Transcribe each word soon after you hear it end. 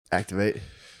Activate.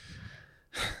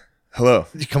 Hello.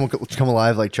 Come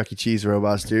alive like Chuck E. Cheese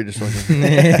robots, dude. Just like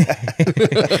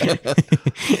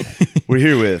We're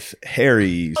here with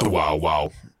Harry.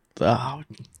 Wow. Oh,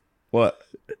 What?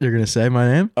 you're gonna say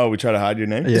my name? Oh, we try to hide your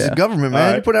name? Yeah. This is government, man. All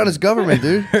right. You put out his government,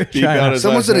 dude. Beep out his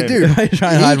Someone last said it, name. dude. I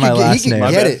try and hide my last he can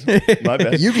name. get it. My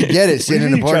bad. You can get it sitting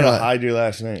in the You try parking to lot. hide your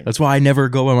last name. That's why I never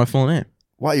go by my full name.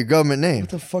 Why your government name? What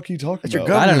the fuck are you talking That's your about?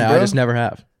 government. I don't know. bro. I just never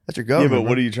have. That's your Yeah, government. but what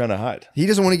bro. are you trying to hide? He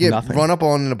doesn't want to get Nothing. run up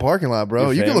on in the parking lot, bro.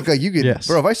 Your You fam? could look like you could, Yes.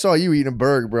 bro. If I saw you eating a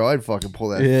burger, bro, I'd fucking pull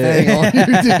that Yeah. thing on you,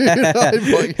 dude.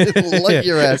 I'd fucking light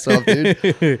your ass off,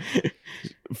 dude.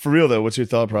 For real, though, what's your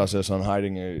thought process on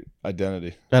hiding your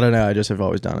identity? I don't know. I just have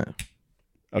always done it.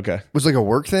 Okay. Was it like a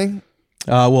work thing?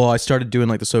 Well, I started doing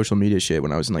like the social media shit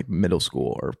when I was in like middle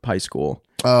school or high school.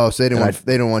 Oh, so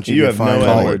they don't want you You to have find no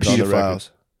all words on the pedophiles.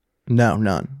 No,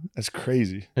 none. That's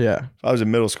crazy. Yeah. If I was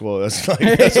in middle school, that's all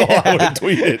I would have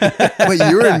tweeted. Wait,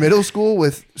 you were in middle school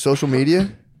with social media?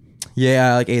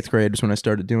 Yeah, like 8th grade was when I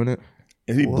started doing it.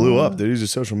 And he blew up, dude. He's a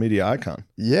social media icon.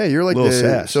 Yeah, you're like Lil the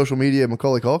Sass. social media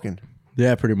Macaulay Culkin.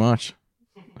 Yeah, pretty much.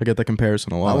 I get the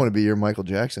comparison a lot. I want to be your Michael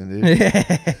Jackson, dude.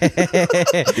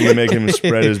 You gonna make him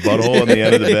spread his butthole on the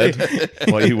end of the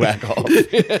bed while you whack off.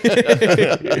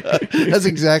 That's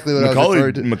exactly what I was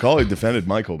referring to. Macaulay defended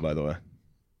Michael, by the way.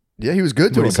 Yeah, he was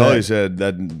good to him. Macaulay said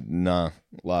that, nah,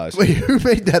 lies. Wait, who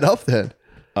made that up then?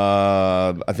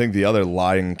 I think the other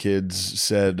lying kids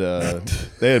said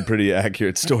they had pretty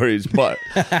accurate stories, but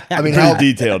I mean, pretty how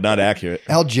detailed, not accurate.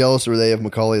 how jealous were they of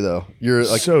Macaulay though? You're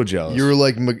like So jealous. you were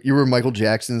like you were Michael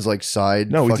Jackson's like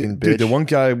side No, fucking bitch. dude, the one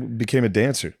guy became a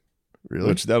dancer, really?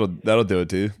 which that'll do it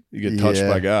to you. You get touched Yeah.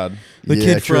 by God. The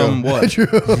Yeah, kid true. from what? True.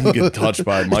 You get touched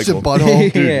by It's a Michael.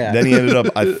 butthole. Dude, Yeah. then he ended up,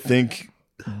 I think,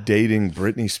 dating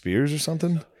Britney Spears or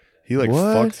something. He like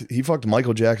What? fucked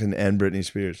Michael Jackson and Britney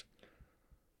Spears.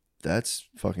 That's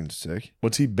fucking sick.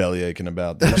 What's he belly aching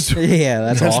about? That's, Yeah,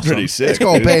 that's awesome. pretty sick. that's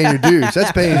called dude. paying your dues.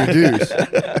 That's paying your dues.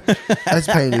 That's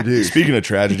paying your dues. Speaking of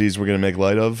tragedies we're gonna make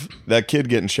light of, that kid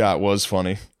getting shot was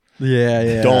funny.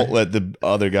 Yeah. Don't let the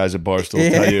other guys at Barstool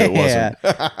tell you it wasn't.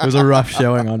 It was a rough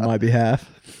showing on my behalf.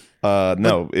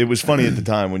 No, it was funny at the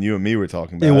time when you and me were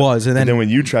talking about It it. was, and then- when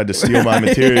you tried to steal my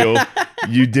material,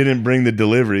 you didn't bring the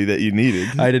delivery that you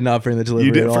needed. I did not bring the delivery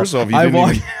You did- at all. first off, you I didn't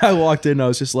walked. even- I walked in. I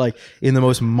was just like in the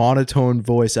most monotone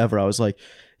voice ever. I was like,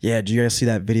 "Yeah, did you guys see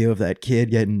that video of that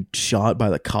kid getting shot by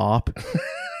the cop?"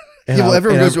 And Yeah, well, I-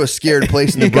 everyone and goes to a scared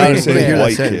place in the You gotta brain say when they hear that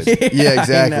white sentence. kid. Yeah, I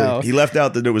exactly. know. He left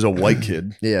out that it was a white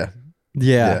kid. Yeah.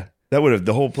 Yeah. That would have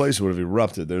the whole place would have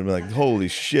erupted. They'd be like, "Holy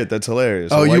shit, that's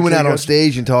hilarious!" Oh, A white you went kid out on got-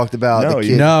 stage and talked about No, the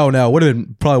you- kid. No, would have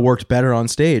been probably worked better on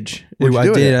stage. Where'd you I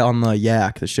do it did at? it on the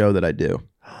Yak, the show that I do.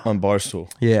 on Barstool.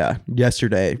 Yeah,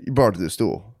 yesterday. You brought it to the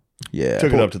stool. Yeah,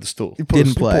 Took it up to the stool. You Didn't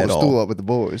you play pulled at the all. stool up with the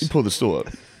boys. He pulled the stool up.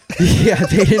 yeah,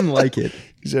 they didn't like it.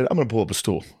 He said, "I'm gonna pull up a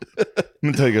stool. I'm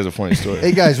gonna tell you guys a funny story.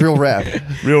 Hey guys, real rap.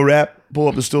 Real rap. Pull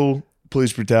up the stool.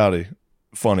 Police brutality.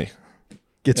 Funny.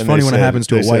 It's And funny they when it said- happens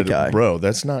to they a white said, guy. Bro,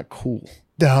 that's not cool.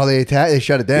 No, they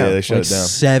shut it down. Yeah, they shut Like it down.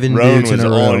 7 Roan dudes in was a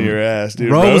on room. your ass,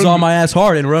 dude. Roan was on my ass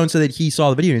hard, and Roan said that he saw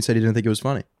the video and said he didn't think it was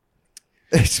funny.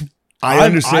 It's- I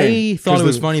understand. I thought 'Cause it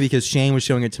was the- funny because Shane was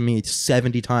showing it to me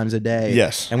 70 times a day.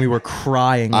 Yes. And we were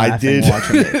crying I laughing did.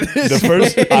 watching it. The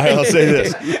first, I'll say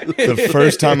this: the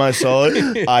first time I saw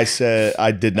it, I said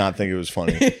I did not think it was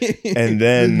funny, and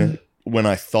then when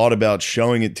I thought about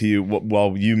showing it to you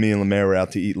while you, me, and Lemaire were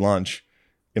out to eat lunch,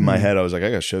 in my head I was like, I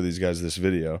gotta show these guys this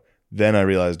video. Then I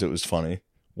realized it was funny.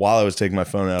 While I was taking my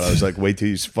phone out, I was like, wait till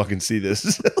you fucking see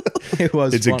this. It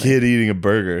was It's funny. a kid eating a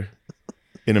burger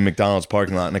in a McDonald's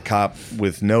parking lot, and a cop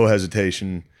with no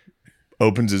hesitation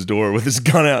opens his door with his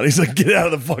gun out. He's like, "Get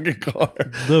out of the fucking car!"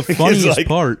 The He's funniest like,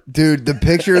 part. Dude, the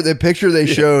picture they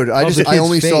showed. I Of the I kid's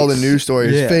only saw the face. news story.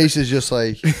 His Yeah. face is just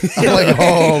like I'm like,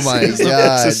 oh my It's the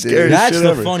god, scariest dude. That's shit the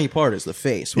ever. funny part is the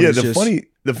face. when Yeah, it's the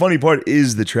just- funny part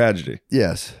is the tragedy.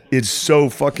 Yes. It's so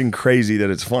fucking crazy that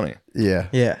it's funny. Yeah.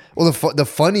 Yeah. Well, the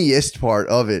funniest part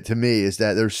of it to me is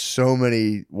that there's so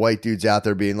many white dudes out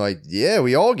there being like, yeah,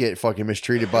 we all get fucking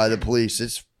mistreated by the police.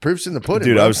 It's proofs in the pudding.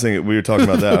 Dude, bro. I was thinking, we were talking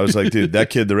about that. I was like, dude,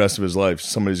 that kid the rest of his life,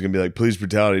 somebody's going to be like, police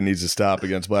brutality needs to stop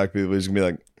against black people. He's going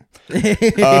to be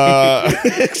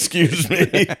like, excuse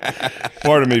me.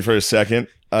 Pardon me for a second.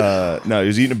 No, he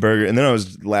was eating a burger. And then I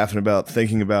was laughing about,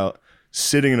 thinking about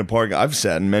sitting in a park. I've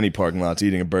sat in many parking lots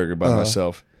eating a burger by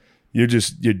myself. You're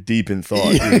deep in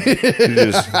thought.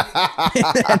 You're just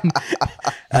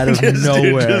out of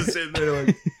nowhere. Just sitting there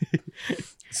like,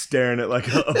 staring at like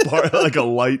a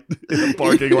light in a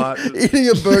parking lot. Eating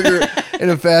a burger in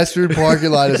a fast food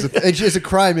parking lot is a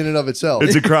crime in and of itself.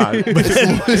 It's a crime.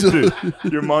 Dude,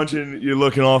 you're munching, you're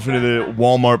looking off into the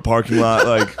Walmart parking lot,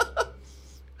 like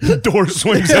the door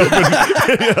swings open,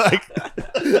 and you're like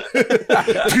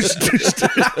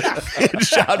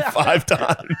shot 5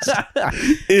 times.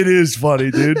 It is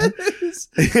funny, dude.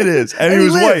 It is. And he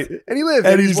was white. And he lived.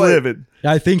 And he's living.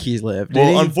 I think he's lived.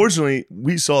 Well, unfortunately,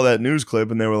 we saw that news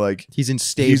clip and they were like, he's in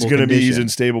stable he's gonna condition. be he's in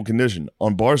stable condition.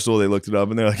 On Barstool, they looked it up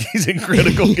and they're like, he's in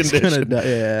critical He's gonna condition. die.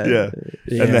 Yeah.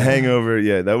 Yeah. And the hangover,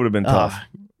 that would have been tough.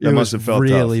 It That was must have felt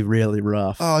really, tough. really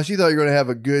rough. Oh, she thought you were gonna have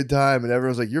a good time, and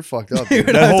everyone's like, "You're fucked up." Dude.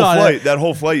 That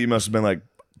whole flight, you must have been like,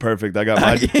 perfect. I got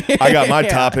my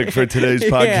topic for today's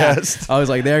podcast. I was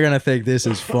like, they're gonna think this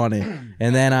is funny,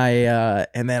 and then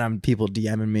I'm people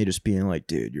DMing me just being like,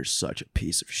 dude, you're such a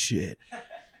piece of shit,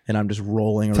 and I'm just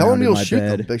rolling Tell around him in you'll my shoot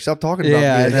bed. them. They stop talking about me.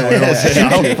 I And know. everyone else.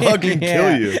 I'll fucking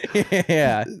kill you.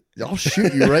 Yeah. I'll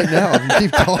shoot you right now if you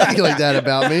keep talking like that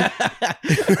about me.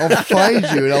 I'll find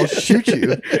you and I'll shoot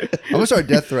you. I'm gonna start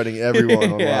death threatening everyone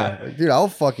online. Yeah. Like, dude, I'll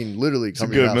fucking literally come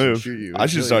to your Good house and move. shoot you. I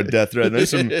should start death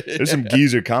threatening. There's some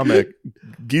geezer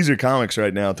comics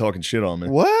right now talking shit on me.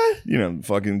 What? You know,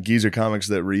 fucking geezer comics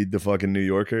that read the fucking New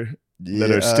Yorker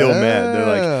that are still mad.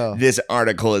 They're like, this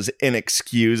article is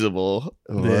inexcusable.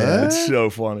 What? It's so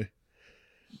funny.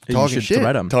 You Talking should shit.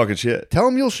 threat him. Talking shit. Tell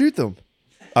them you'll shoot them.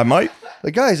 I might.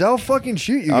 Like, guys, I'll fucking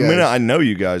shoot you guys. I know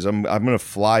you guys. I'm gonna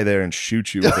fly there and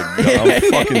shoot you with a gun. I'll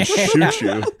fucking shoot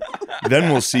you.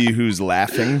 Then we'll see who's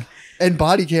laughing. And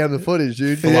body cam the footage,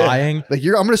 dude. Flying. Like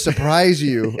I'm gonna surprise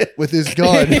you with this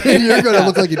gun, and you're gonna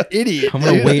look like an idiot. I'm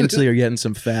gonna dude. wait until you're getting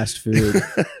some fast food.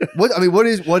 What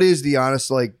is the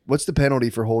honest, like, what's the penalty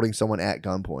for holding someone at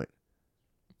gunpoint?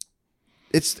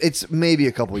 It's maybe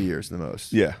a couple years the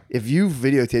most. Yeah. If you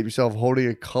videotape yourself holding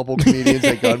a couple comedians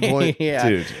at gunpoint, Yeah.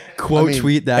 Dude. Quote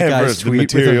tweet that And guy's first, the tweet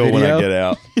material with a when video. I get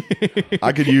out.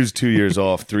 I could use 2 years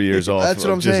off, 3 years off. That's what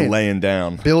of I'm just saying. laying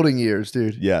down. building years,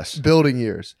 dude. Yes. Building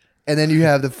years. And then you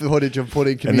have the footage of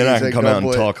putting And comedians then I can at come out and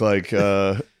gunpoint. talk like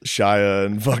Shia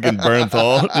and fucking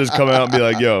Bernthal. Just come out and be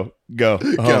like, yo, go.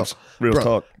 Humps. Real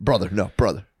talk. Brother.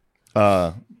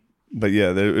 But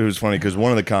yeah, it was funny because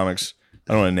one of the comics,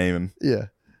 I don't want to name him. Yeah.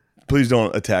 Please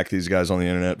don't attack these guys on the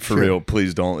internet. For Sure. real.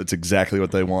 Please don't. It's exactly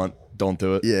what they want. Don't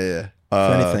do it. Yeah.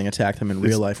 If anything, attack them in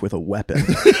real life with a weapon.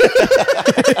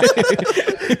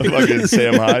 Fucking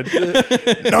Sam Hyde.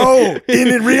 No,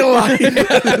 in real life.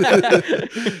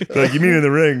 Like, you mean in the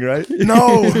ring, right?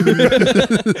 No.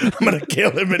 I'm going to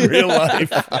kill him in real life.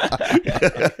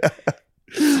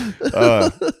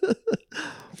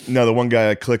 No, the one guy,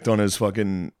 I clicked on his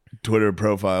fucking Twitter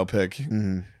profile pic.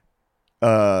 Mhm.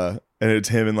 And it's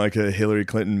him in like a Hillary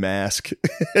Clinton mask.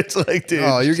 It's like, dude.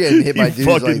 Oh, you're getting hit by you dudes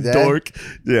fucking like that? dork.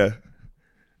 Yeah.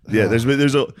 Yeah,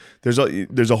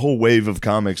 there's a whole wave of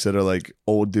comics that are like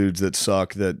old dudes that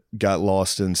suck that got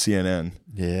lost in CNN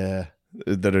Yeah.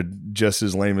 that are just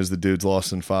as lame as the dudes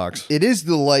lost in Fox. It is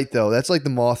the light, though. That's like the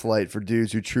moth light for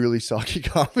dudes who truly suck at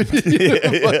comedy.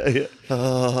 Yeah.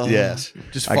 Yes.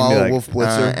 Just I can be follow like, Wolf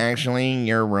Blitzer. actually,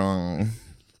 you're wrong.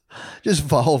 Just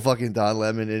follow fucking Don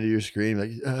Lemon into your screen.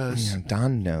 Like, Yeah,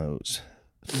 Don knows.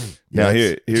 Yeah, Now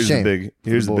it's a here's shame. the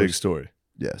big boys. story.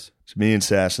 yes. It's me and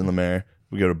Sass and Lemaire.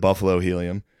 We go to Buffalo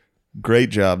Helium. Great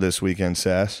job this weekend,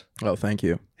 Sass. Oh, thank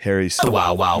you. Harry.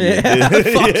 Wow. Yeah,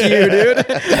 fuck you, dude.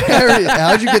 Harry,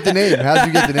 how'd you get the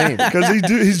name? Because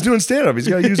he's doing stand up. He's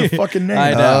got to use a fucking name.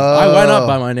 I know. I went up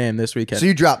by my name this weekend. So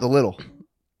you dropped the little.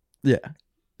 Yeah.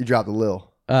 You dropped the Lil.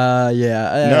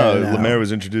 Yeah. No, Lemaire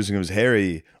was introducing him as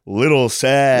Harry Little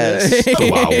Sass.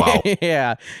 Wow.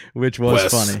 Yeah, which was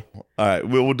Wes. funny. All right,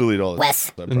 we'll delete all this. Wes.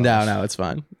 I promise. No, it's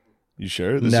fine. You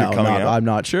sure? This No, is coming out? I'm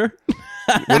not sure.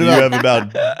 What if you have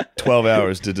about 12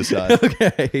 hours to decide?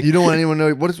 Okay. You don't want anyone to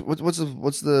know what's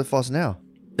the fuss now?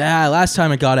 Last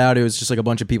time it got out, it was just like a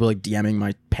bunch of people like DMing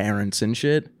my parents and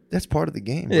shit. That's part of the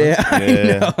game, bro. Yeah,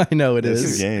 Yeah. I know it This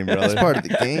is. is a game, That's brother. part of the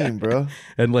game, bro.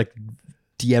 And like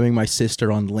DMing my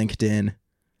sister on LinkedIn.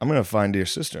 I'm going to find your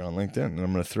sister on LinkedIn, and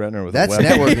I'm going to threaten her with That's a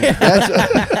weapon. networking.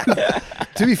 That's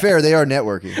to be fair, they are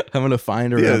networking. I'm gonna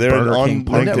find her Yeah, at a they're Burger on King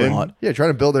parking LinkedIn. lot. Yeah, trying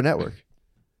to build their network.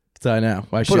 So I know.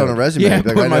 I Put on a resume. Yeah, Be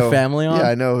like, put I my know- family on. Yeah,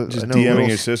 I know. Just I know DMing Lil-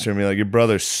 your sister and be like, your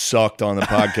brother sucked on the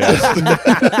podcast.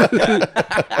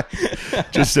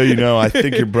 Just so you know, I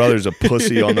think your brother's a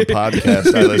pussy on the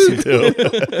podcast I listen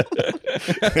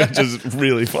to. Just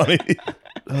really funny.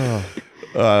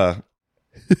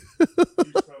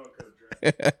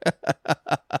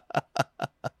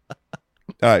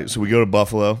 All right, so we go to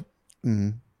Buffalo.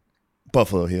 Mhm.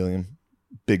 Buffalo Helium.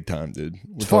 big time, dude.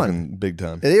 It's fun. Big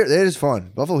time. It is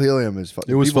fun. Buffalo Helium is fun.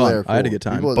 It was People fun. there are I had a cool. good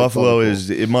time. People at Buffalo the club are is,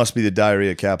 it must be the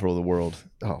diarrhea capital of the world.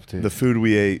 cool. Oh, dude. The food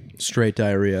we ate. Straight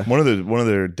diarrhea. One of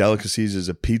their delicacies is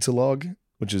a pizza log,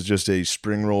 which is just a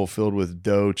spring roll filled with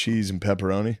dough, cheese, and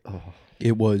pepperoni. Oh.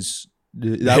 It was.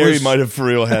 Harry might have for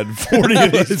real had 40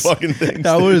 of these fucking things.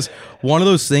 That was one of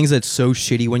those things that's so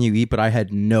shitty when you eat, but I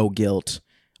had no guilt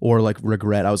or like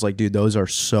regret. I was like, dude, those are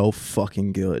so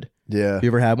fucking good. Yeah. You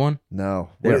ever had one? No.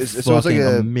 They're So it's like fucking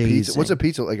a amazing. pizza. What's a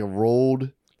pizza? Like a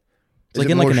rolled? It's like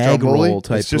in like an egg roll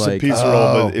type. It's just like, a pizza roll,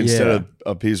 but Oh, instead yeah. of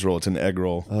a pizza roll, it's an egg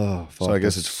roll. Oh, fuck. So I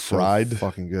guess that's it's fried. So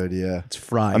fucking good, yeah. It's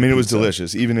fried. I mean, it was pizza.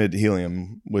 delicious. Even at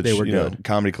Helium, which, They were you know, good.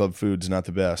 comedy club food's not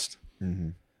the best.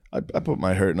 Mm-hmm. I put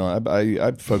my hurting on.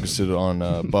 I focused it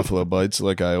on Buffalo Bites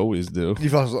like I always do. You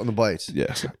focused on the bites.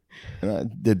 Yes. And I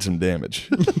did some damage.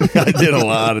 I did a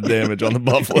lot of damage on the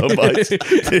Buffalo Bites.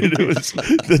 Dude, it was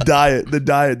the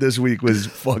diet this week was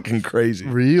fucking crazy.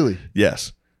 Really?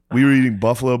 Yes. We were eating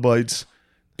Buffalo Bites,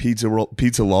 pizza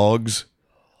logs.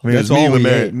 I mean, That's it was all we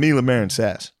ate. Lemaire, and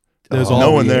Sass. That was Oh, all No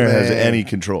we one there ate. has man. any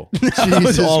control. That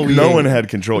was all we No ate. one had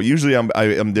control. Usually,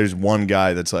 there's one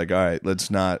guy that's like, all right,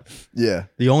 let's not. Yeah.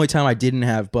 The only time I didn't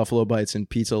have buffalo bites and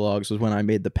pizza logs was when I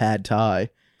made the pad thai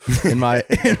in my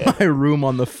room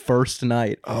on the first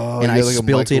night, Oh, and you I had like a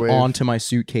spilt it microwave. onto my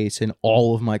suitcase, and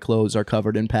all of my clothes are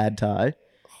covered in pad thai.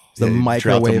 The Yeah, he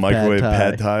dropped microwave, the microwave pad thai.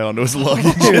 pad thai onto his luggage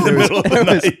in the middle of the There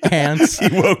was night. ants, He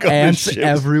woke up ants and shit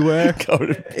everywhere.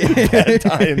 covered in pad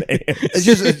thai and ants. It's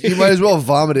just you might as well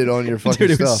vomit it on your fucking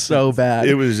Dude, it stuff. was so bad.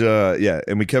 It was yeah,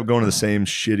 and we kept going to the same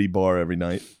shitty bar every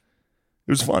night.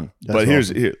 It was fun. That's but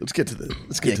awesome. let's get to the Yeah,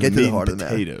 to get to the the meat heart and of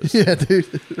the matter. potatoes. Yeah,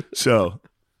 dude. So,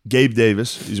 Gabe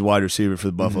Davis, he's a wide receiver for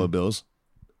the Buffalo Bills.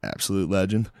 Absolute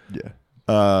legend.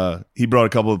 Yeah. He brought a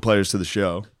couple of players to the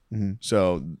show. Mhm.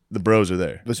 So the bros are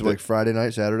there. This was like Friday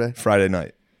night, Saturday. Friday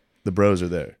night. The bros are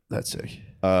there. That's sick.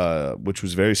 Which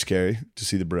was very scary to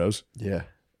see the bros. Yeah.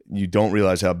 You don't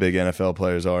realize how big NFL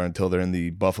players are until they're in the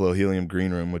Buffalo Helium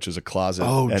green room, which is a closet,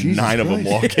 Oh, and Jesus 9 of them Christ.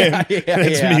 walk in. Yeah, and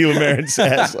it's yeah. me, Lemaire, and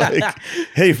Sass. Like,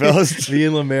 hey, fellas. Me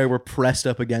and Lemaire were pressed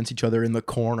up against each other in the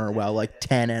corner while like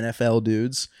 10 NFL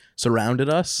dudes surrounded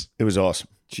us. It was awesome.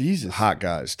 Jesus. Hot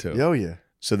guys, too. Yo, yeah.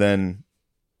 So then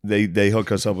they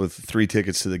hook us up with 3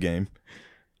 tickets to the game.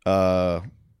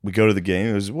 We go to the game.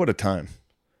 It was what a time.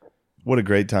 What a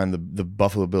great time the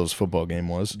Buffalo Bills football game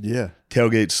was. Yeah.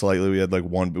 Tailgate slightly. We had like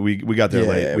one, but we got there Yeah,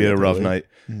 late. yeah, We had a got rough there night.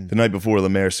 Mm. The night before,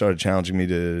 Lemaire started challenging me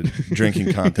to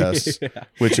drinking contests,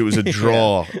 which it was a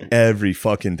draw every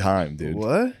fucking time, dude. It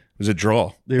What? was a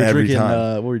draw They were every drinking.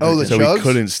 time. What were you Oh, the drinking? So chugs? we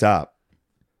couldn't stop.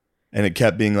 And it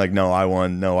kept being like, no, I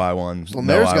won. No, I won.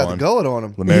 Lemaire's no, I got won. the gullet on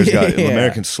him. Lemaire's got Yeah.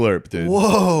 Lemaire can slurp, dude.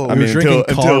 Whoa. I We were mean, drinking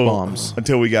until, car until, bombs.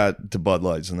 until we got to Bud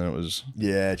Lights, and then it was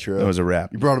Yeah, true. a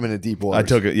wrap. You brought him into deep water. I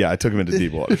took it. Yeah, I took him into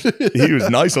deep waters. He was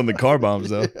nice on the car bombs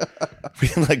though. We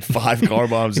had like 5 car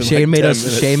bombs. In Shane like made 10 us.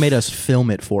 minutes. Shane made us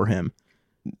film it for him.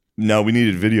 No, we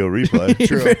needed video replay.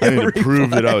 True. I need to prove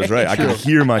that I was right. I could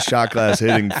hear my shot glass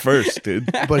hitting first, dude.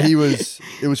 But it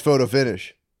was photo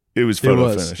finish. It was It photo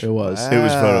was. finish. It was. Wow. It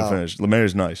was photo finish.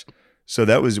 Lemaire's nice. So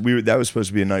that was supposed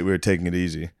to be a night we were taking it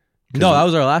easy. No, that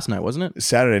was our last night, wasn't it?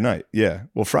 Saturday night, yeah.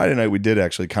 Well, Friday night we did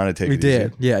actually kind of take We it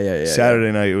did. easy. Yeah.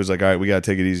 Saturday night it was like, all right, we got to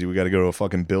take it easy. We got to go to a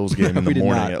fucking Bills game in the We did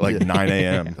morning not. at like 9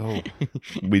 a.m. Oh.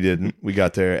 We didn't. We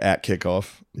got there at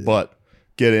kickoff. But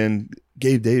get in.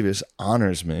 Gabe Davis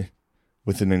honors me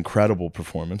with an incredible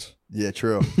performance. Yeah,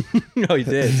 true. No, he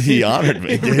did. He honored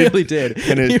me. He really did.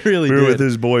 And He really we were did. with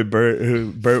his boy Bert,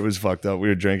 who Bert was fucked up. We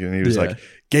were drinking, and he was Yeah. like,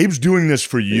 "Gabe's doing this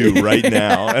for you right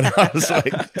now." And I was like,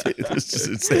 "Dude, this is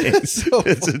insane.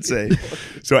 It's insane."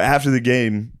 So after the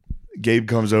game, Gabe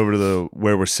comes over to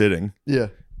where we're sitting, Yeah.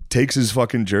 takes his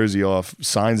fucking jersey off,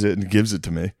 signs it, and gives it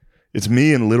to me. It's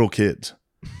me and little kids.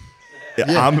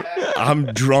 Yeah. I'm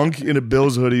drunk in a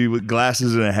Bills hoodie with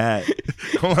glasses and a hat.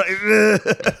 I'm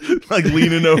like, like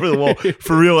leaning over the wall.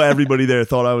 For real, everybody there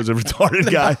thought I was a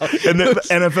retarded guy. And then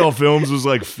NFL Films was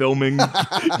like filming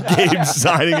Gabe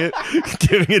signing it,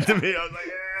 giving it to me. I was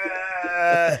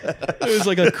like, It was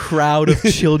like a crowd of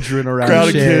children around crowd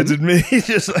of Shane. kids and me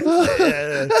just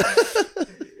like,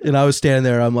 And I was standing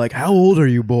there. I'm like, "How old are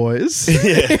you boys?"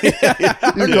 You're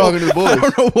talking to the I boys.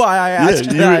 don't know why I asked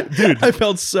you that. were- dude. I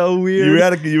felt so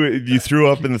weird. you threw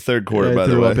up in the third quarter, I by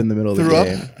the threw way. up in the middle of the Threw up?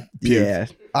 game. Puked. Yeah.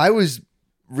 I was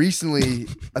recently,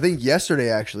 I think yesterday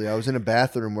actually, I was in a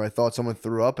bathroom where I thought someone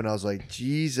threw up and I was like,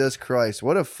 Jesus Christ,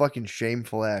 what a fucking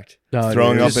shameful act. No,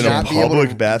 Throwing dude, up it in was- a Not be able public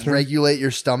to bathroom? regulate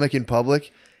your stomach in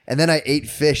public. And then I ate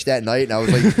fish that night, and I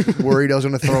was like worried I was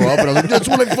going to throw up. And I was like, "That's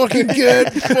what I fucking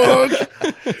get." Fuck.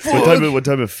 What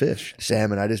type of fish?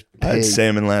 Salmon. I had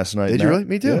salmon last night. Did you really?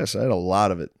 Me too. Yes, I had a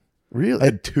lot of it. Really? I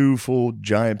had 2 full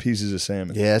giant pieces of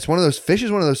salmon. Yeah, it's one of those. Fish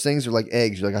is one of those things. Are like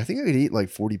eggs. You're like, I think I could eat like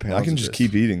 40 pounds. I can just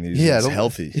keep eating these. Yeah, it's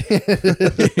healthy.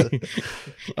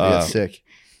 Sick.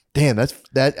 Damn,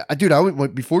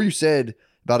 dude. Before you said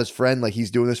about his friend, like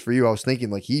he's doing this for you, I was thinking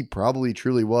like he probably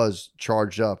truly was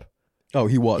charged up. Oh,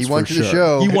 he was. He went to the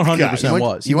show. He 100%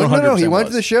 was. He went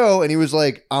to the show and he was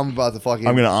like, I'm about to fucking.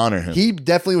 I'm going to honor him. He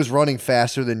definitely was running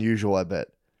faster than usual, I bet.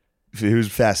 He was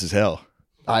fast as hell.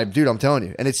 Dude, I'm telling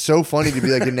you. And it's so funny to be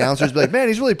like, announcers be like, man,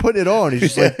 he's really putting it on.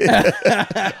 He's just like,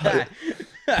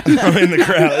 I'm in the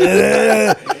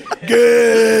crowd.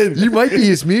 Good. You might be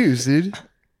his muse, dude.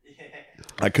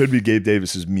 I could be Gabe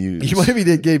Davis's muse. You might be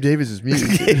Gabe Davis's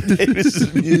muse. Gabe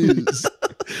Davis's muse.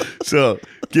 So,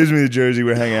 gives me the jersey.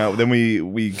 We're hanging out. Then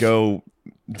we go,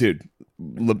 dude.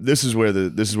 This is where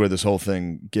this whole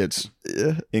thing gets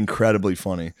incredibly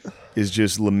funny. Is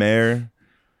just Lemaire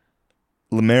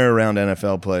around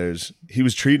NFL players. He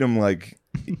was treating them like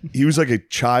he was like a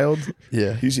child.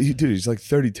 Yeah. He's like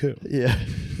 32. Yeah.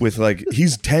 With like,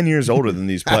 he's 10 years older than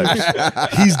these players.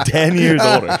 He's 10 years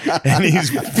older. And he's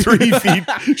 3 feet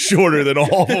shorter than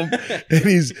all of them.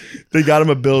 And they got him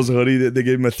a Bills hoodie. They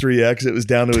gave him a 3X. It was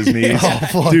down to his knees.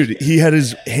 Dude, he had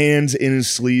his hands in his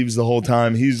sleeves the whole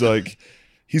time. He's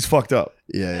fucked up.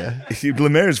 Yeah.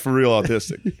 Lemaire is for real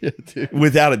autistic. Yeah,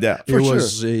 without a doubt. He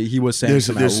was saying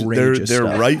some outrageous their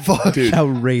stuff. right, dude,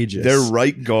 outrageous. Their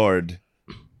right guard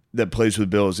that plays with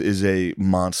Bills is a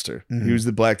monster. Mm-hmm. He was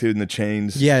the black dude in the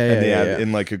chains.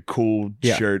 In like a cool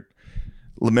shirt.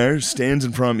 Lemaire stands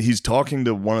in front of him. He's talking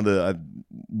to one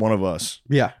of us.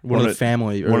 Yeah, one of the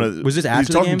family. Was this after he's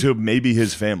the talking game? to maybe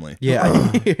his family.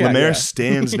 Yeah. Lemaire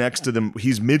stands next to them.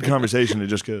 He's mid-conversation and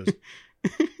just goes...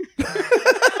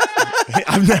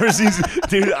 I've never seen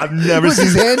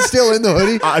his hand still in the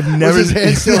hoodie? His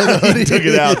hand still in the hoodie? He took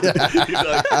it out.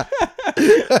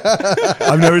 Like,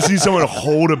 I've never seen someone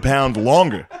hold a pound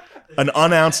longer. An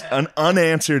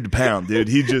unanswered pound, dude.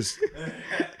 He just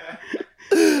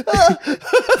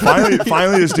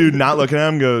finally this dude not looking at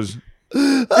him goes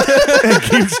and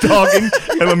keeps talking,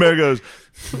 and Lemaire goes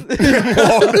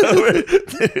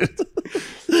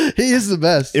He is the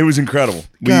best. It was incredible.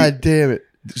 God damn it.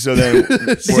 So then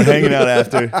we're hanging out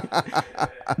after.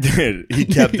 Dude, he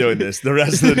kept doing this the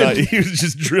rest of the night. He was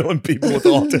just drilling people with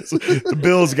autism. The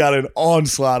Bills got an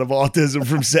onslaught of autism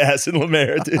from Sass and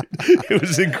Lemaire, dude. It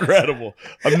was incredible.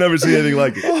 I've never seen anything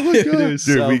like it. Oh my God. It was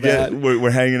so bad.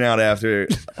 We're hanging out after.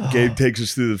 Gabe takes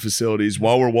us through the facilities.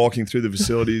 While we're walking through the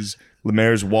facilities,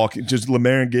 Lemaire's walking. Just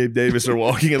Lemaire and Gabe Davis are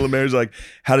walking, and Lemaire's like,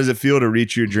 "How does it feel to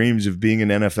reach your dreams of being an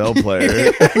NFL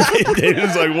player?" Gabe Davis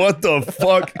is like, "What the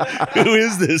fuck? Who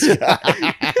is this guy?"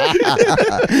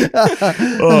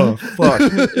 Oh fuck!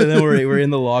 And then we're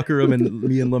in the locker room, and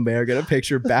me and Lemaire get a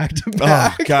picture back to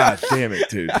back. Oh god damn it,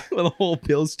 dude! The whole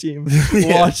Bills team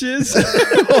watches. No,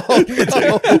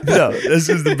 this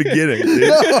is the beginning, dude.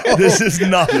 No. This is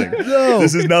nothing. No.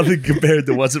 This is nothing compared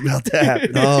to what's about to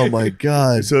happen. Oh my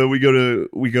god! So we go to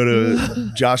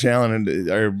Josh Allen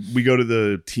or we go to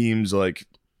the team's like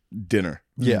dinner.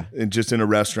 Yeah. And just in a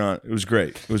restaurant. It was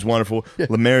great. It was wonderful. Yeah.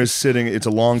 Lemaire is sitting, it's a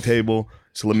long table.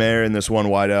 It's Lemaire and this one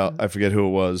wideout. I forget who it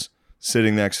was.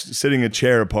 Sitting a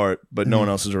chair apart, but no one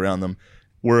else is around them.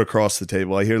 We're across the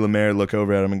table. I hear Lemaire look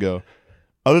over at him and go,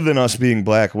 "Other than us being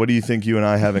black, what do you think you and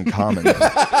I have in common?"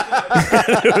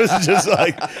 It was just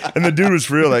like, and the dude was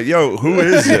for real, like, "Yo, who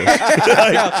is this?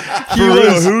 Like, for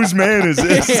real, whose man is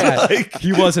this?" Yeah, like,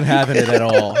 he wasn't having it at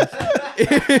all.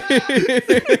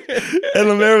 And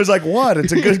Lemaire was like, "What?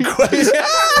 It's a good question.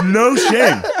 No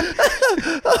shame."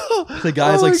 The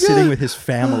guy's like sitting with his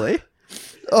family.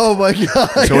 Oh my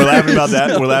god! So we're laughing about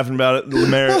that. We're laughing about it.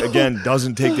 Lemaire again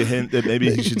doesn't take the hint that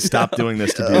maybe he should stop doing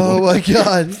this to people. Oh my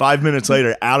god! 5 minutes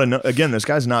later, again, this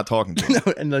guy's not talking to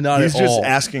him. No, not he's at just all.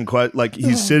 asking questions. Like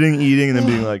he's sitting, eating, and then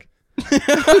being like,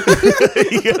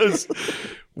 he goes,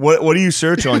 "What do you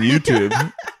search on YouTube?"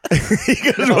 He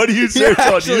goes, "What do you search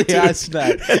on YouTube?" Asked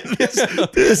that.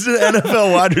 This is an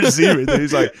NFL wide receiver. And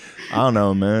he's like, "I don't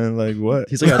know, man. Like what?"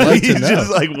 He's like, "I'd like to know." He's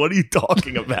just like, "What are you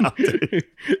talking about, dude?"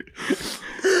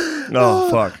 Oh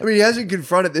fuck! I mean, he hasn't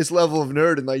confronted this level of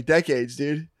nerd in like decades,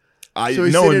 dude. So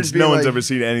no one's ever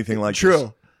seen anything like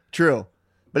this. True.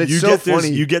 But it's so funny.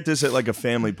 You get this at like a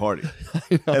family party,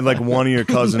 and like one of your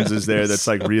cousins is there that's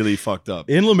like really fucked up.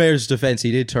 In Lemaire's defense,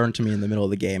 he did turn to me in the middle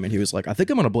of the game, and he was like, "I think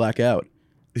I'm gonna black out."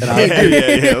 And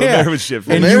yeah. Lemaire was shit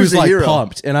for and me. he was like hero.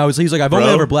 pumped, and he's like, "I've only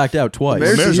ever blacked out twice."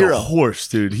 Lemaire's hero. a horse,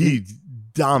 dude. He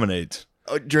dominates.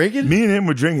 Drinking? Me and him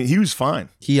were drinking. He was fine.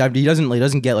 He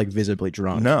doesn't get like visibly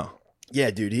drunk. No.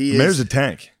 Yeah, dude. He Lemare's is. a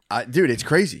tank. Dude, it's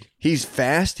crazy. He's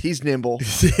fast. He's nimble. He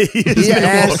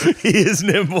is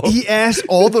nimble. He asks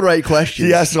all the right questions.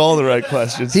 He asks all the right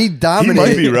questions. He dominates.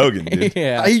 He might be Rogan, dude.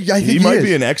 Yeah. I think He might is.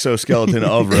 be an exoskeleton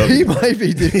of Rogan. He might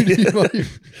be, dude. He might be.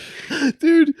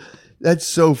 Dude, that's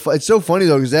so it's so funny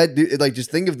though, because that dude, like,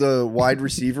 just think of the wide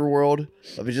receiver world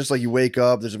of it's just like you wake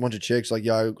up, there's a bunch of chicks like,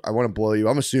 yeah, I want to blow you.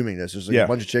 I'm assuming this. There's like a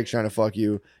bunch of chicks trying to fuck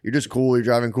you. You're just cool. You're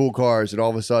driving cool cars, and all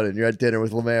of a sudden you're at dinner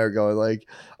with Lemaire going like,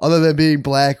 other than being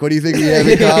black, what do you think we have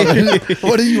in common?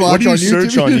 What do you watch What do you on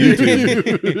search YouTube? on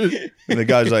YouTube? And the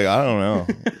guy's like, I don't know.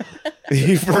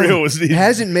 He for real was. He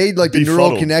hasn't made like the neural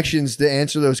befuddled. connections to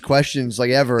answer those questions like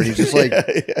ever, and he's just like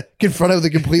confronted with a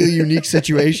completely unique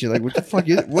situation. Like, what the fuck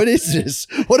is? What is this?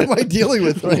 What am I dealing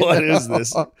with right What now? is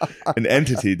this? An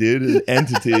entity, dude. An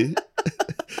entity.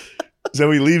 So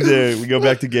we leave there. We go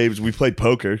back to Gabe's. We played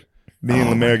poker. Me and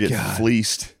Lemaire get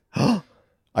fleeced. I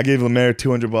gave Lemaire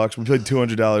 $200. We played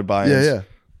 $200 buy-ins. Yeah.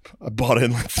 I bought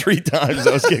in like 3 times.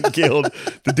 I was getting killed.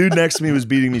 The dude next to me was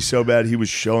beating me so bad he was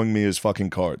showing me his fucking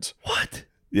cards. What?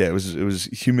 Yeah, it was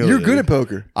humiliating. You're good at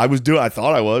poker. I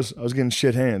thought I was. I was getting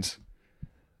shit hands.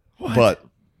 What? But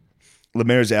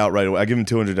Lemaire's out right away. I give him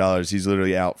 $200. He's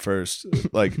literally out first,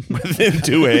 like within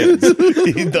 2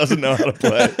 hands. He doesn't know how to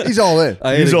play. He's all in.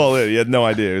 He's all in. He had no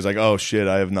idea. He was like, "Oh shit,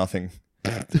 I have nothing."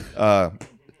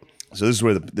 So this is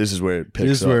where it picks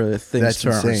This is up. where the things That's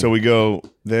turn. insane. So we go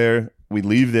there. We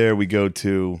leave there. We go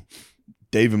to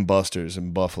Dave and Buster's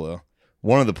in Buffalo.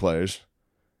 One of the players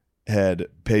had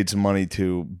paid some money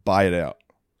to buy it out,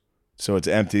 so it's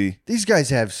empty. These guys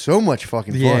have so much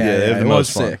fucking fun. Yeah, they have the it was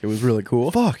most fun. sick. It was really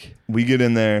cool. Fuck. We get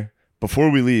in there. Before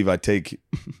we leave, I take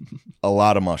a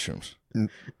lot of mushrooms. I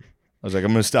was like,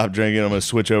 I'm going to stop drinking. I'm going to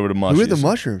switch over to mushrooms. Who are the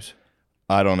mushrooms?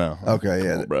 I don't know. Okay,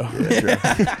 yeah, Come on, bro.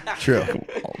 Yeah, true. Come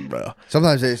on, bro.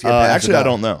 Sometimes they just get passed Actually, I about.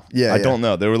 don't know. Yeah, I yeah. don't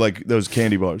know. They were like those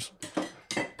candy bars.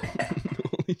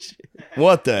 Holy shit.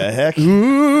 What the heck?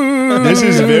 This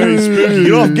is very spooky.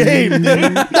 Get off game, dude.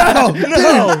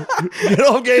 No. Get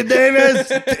off game,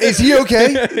 Davis. Is he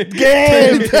okay?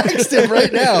 Game. Text him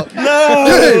right now.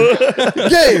 No.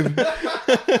 Gabe,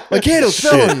 my candles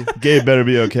fell on you. Shit. Gabe better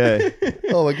be okay.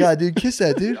 Oh my god, dude, kiss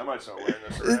that dude I might start wearing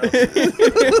this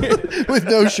around. with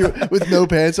no shoe, with no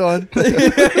pants on.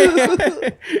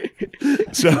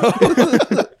 So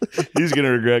he's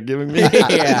gonna regret giving me. He's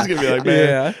Yeah. gonna be like, man,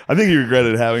 Yeah. I think he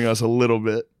regretted having us a little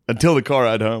bit until the car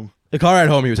ride home. The car ride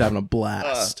home, he was having a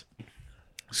blast.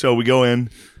 So we go in.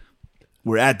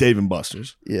 We're at Dave and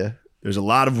Buster's. Yeah, There's a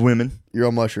lot of women. you're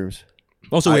on mushrooms.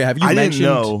 Also, wait, have you I mentioned?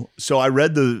 didn't know. So I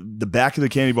read the back of the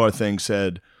candy bar thing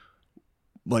said,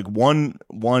 like one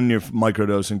you're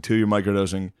microdosing, 2 you're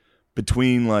microdosing,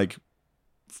 between like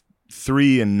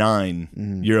 3 and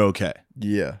 9 you're okay.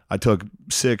 Yeah, I took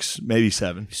 6, maybe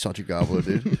 7. you're such a gobbler,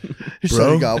 dude. You're Bro.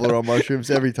 such a gobbler on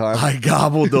mushrooms every time. I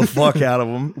gobbled the fuck out of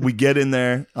them. We get in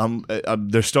there.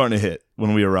 They're starting to hit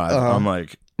when we arrive. Uh-huh. I'm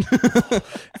like,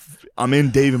 I'm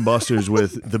in Dave and Buster's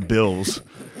with the Bills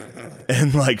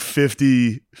and like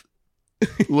 50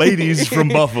 ladies from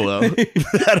Buffalo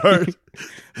that are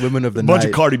Women of the a bunch night.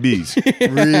 of Cardi B's,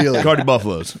 Really, Cardi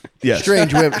Buffaloes. Yes,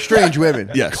 strange women. Strange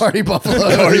women. Yes. Cardi Buffalo.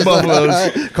 Cardi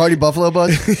Buffaloes. Cardi Buffalo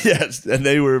buzz. Yes, and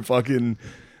they were fucking.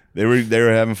 They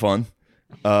were having fun.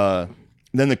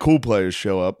 Then the cool players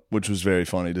show up, which was very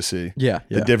funny to see. Yeah,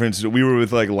 The yeah. difference, we were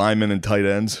with like linemen and tight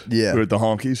ends. Yeah. We were at the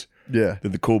honkies. Yeah,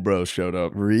 Then the cool bros showed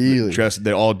up. Really?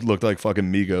 They all looked like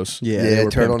fucking Migos. Yeah, Yeah, they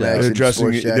were pimped turtlenecks. out. They're and dressing.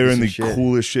 sports They're in the jackets and shit.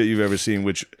 coolest shit you've ever seen.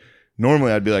 Which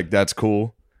normally I'd be like, "That's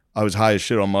cool." I was high as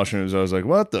shit on mushrooms. I was like,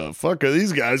 "What the fuck are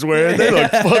these guys wearing? They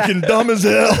look fucking dumb as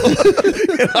hell."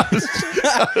 And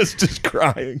I was just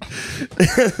crying.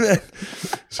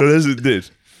 So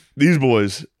these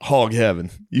boys hog heaven.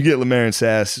 You get Lemaire and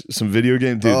Sass some video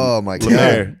game, dude. Oh, my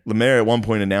God. Lemaire at one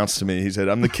point announced to me, he said,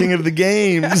 "I'm the king of the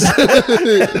games."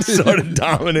 Started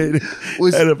dominating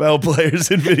NFL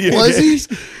players in video Was he? games.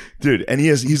 Dude, and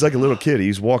he's like a little kid.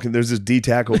 He's walking. There's this D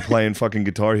tackle playing fucking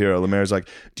Guitar Hero. Lemaire's like,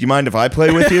 "Do you mind if I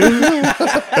play with you?"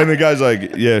 And the guy's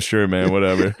like, "Yeah, sure, man,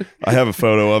 whatever." I have a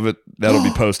photo of it. That'll be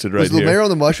posted right Was Lemaire here. on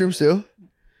the mushrooms too?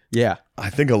 Yeah. I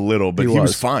think a little, but He he was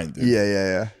was. fine. Dude.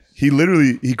 Yeah.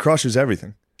 He crushes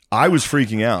everything. I was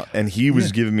freaking out, and he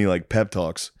was giving me like pep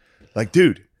talks, like,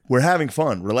 "Dude, we're having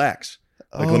fun. Relax."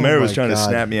 Like Oh Lemaire was my trying to God.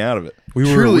 snap me out of it. We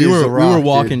Truly is The were Rock,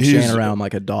 walking dude. Shane He's- around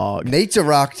like a dog. Nate's a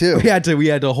rock too. We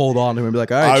had to hold on to him and be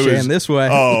like, all right, I Shane, was- this way.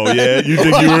 Oh yeah, you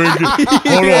think you were?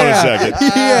 Hold on a second.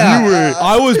 Yeah. You were.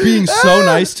 I was being so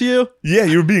nice to you. Yeah,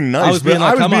 you were being nice. I was being but like,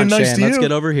 I was come being on, nice Shane, to let's you.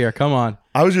 get over here. Come on.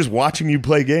 I was just watching you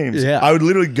play games. Yeah. I would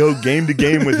literally go game to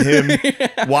game with him,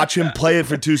 watch him play it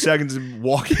for 2 seconds, and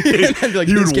walk in. And be like,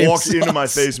 He "This would game walk into my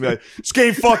sucks." face and be like, "This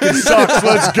game fucking sucks.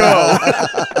 Let's go."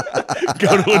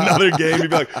 Go to another game. He'd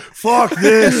be like, "Fuck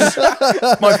this.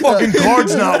 My fucking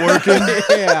card's not working."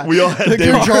 Yeah. We all had Your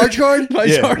Dave. charge card? My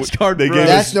Yeah, charge card they broke. gave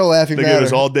That's us- no laughing They gave us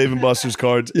matter. all Dave and Buster's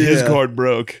cards. His Yeah. card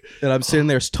broke. And I'm sitting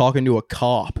there talking to a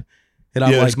cop. And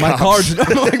I'm Yeah, like, there's my cops.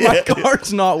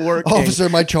 card's not working. Officer,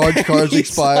 my charge card's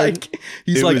expired.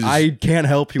 He's It like, was- I can't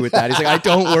help you with that. He's like, I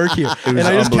don't work here. And was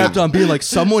I just kept unbelievable. on being like,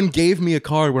 someone gave me a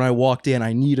card when I walked in.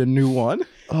 I need a new one.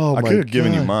 Oh I my could have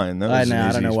given you God. mine. That I was know. an I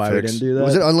don't easy know why we fix. didn't do that.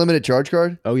 Was it unlimited charge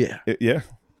card? Oh yeah. Yeah.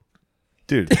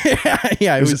 Dude,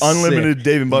 Yeah, it was unlimited sick.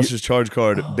 Dave and Buster's charge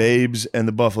card, Babes, and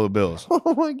the Buffalo Bills.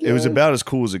 Oh my God. It was about as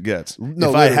cool as it gets. No,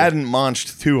 if I literally. hadn't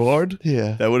munched too hard,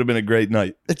 Yeah. that would have been a great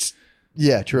night.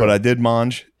 Yeah, true. But I did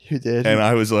munch, You did. and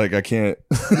I was like, I can't.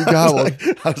 You got one.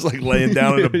 I was like laying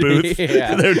down in a booth.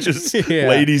 Yeah. And there were just Yeah.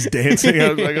 ladies dancing. I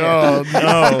was like, oh no.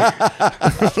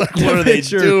 I was like, what are they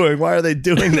Picture. doing? Why are they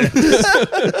doing this?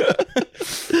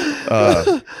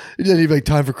 You didn't even make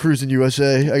time for Cruising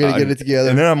USA. I gotta get it together.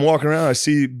 And then I'm walking around. I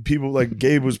see people like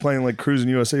Gabe was playing like Cruising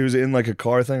USA. He was in like a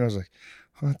car thing. I was like,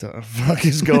 what the fuck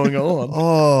is going on?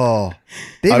 Oh,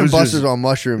 Dave I and was Buster's just- on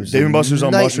mushrooms. Dave and Buster's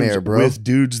on Nightmare, mushrooms bro. with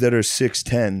dudes that are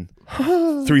 6'10",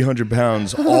 300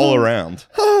 pounds all around.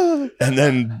 And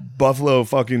then Buffalo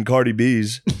fucking Cardi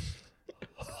B's.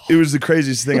 It was the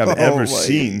craziest thing I've Oh ever my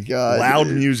seen. God. Loud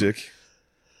music.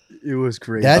 It was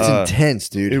crazy. That's intense,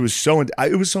 dude. It was so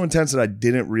intense that I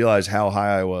didn't realize how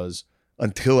high I was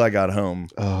until I got home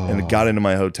and got into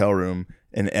my hotel room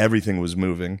and everything was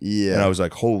moving. Yeah. And I was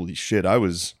like, holy shit, I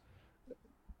was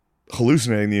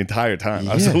hallucinating the entire time.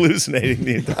 I was Yeah. hallucinating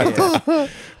the entire time.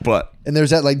 But and there's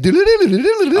that like. I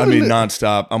mean,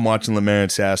 nonstop. I'm watching Lemaire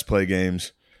and Sass play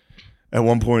games. At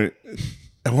one point,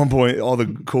 all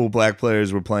the cool black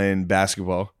players were playing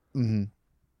basketball. Mhm.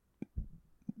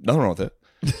 Nothing wrong with it.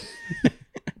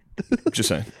 Just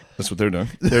saying, that's what they're doing.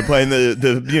 They're playing the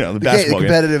basketball game.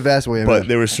 competitive basketball game. But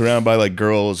they were surrounded by like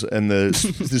girls, and the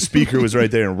speaker was right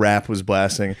there, and rap was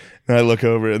blasting. And I look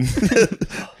over, and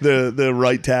the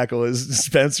right tackle is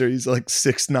Spencer. He's like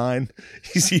 6'9".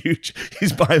 He's huge.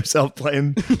 He's by himself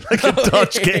playing like a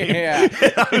Dutch game. Yeah.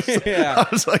 And I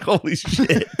was like, holy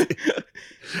shit!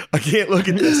 I can't look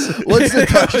at this. What's the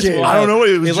touch game? I don't know.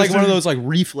 It was It's just like one of those like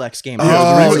reflex games. Oh,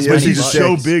 Yeah, yeah, but he's he's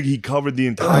so six. big, he covered the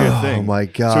entire thing. Oh my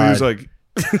God. So he was like,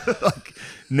 like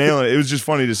nailing it. It was just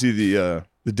funny to see the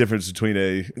difference between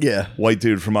a Yeah. white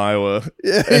dude from Iowa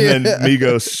Yeah, and then yeah.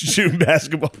 Migos shooting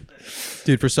basketball.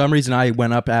 Dude, for some reason I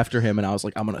went up after him and I was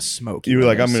like, I'm gonna smoke you. You were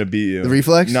like, guys. I'm gonna beat you. The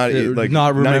reflex? Not like not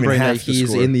even remembering that half the he's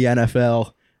score. in the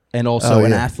NFL and also Oh,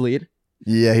 an yeah. athlete.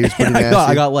 Yeah, he was pretty And I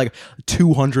nasty. got like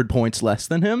 200 points less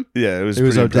than him. Yeah, it was. It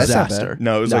was pretty a impressive. That's not disaster.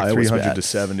 No, it was like 300 bad. to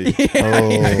 70. Oh,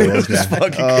 It was okay.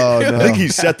 fucking- Oh, no. I think he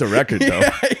set the record though.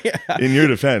 Yeah. In your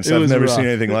defense, It I've was never rough. seen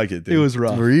anything like it. Dude. It was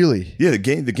rough. Really? Yeah, the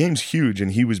game's huge,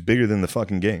 and he was bigger than the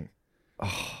fucking game. I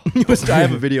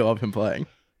have a video of him playing.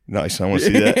 Nice, I want to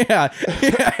see that.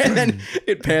 Yeah. And then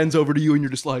it pans over to you and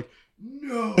you're just like,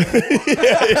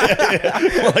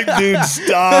 Like, dude,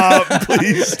 stop!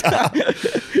 Please stop.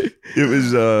 It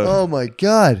was. Oh my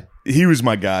God. He was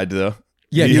my guide though.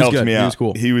 Yeah, he he was helped good. me He out. was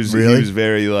cool. He was. Really? He was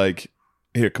very like,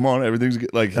 here, come on, everything's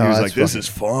good. Like he Oh, was that's like, this fucking- is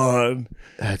fun.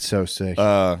 That's so sick.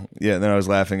 Yeah. And then I was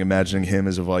laughing, imagining him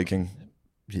as a Viking.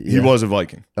 He Yeah. was a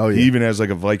Viking. Oh, yeah. He even has like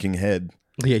a Viking head.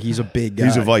 yeah, he's a big guy.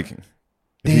 He's a Viking.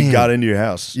 If he Damn. got into your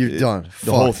house, You're done.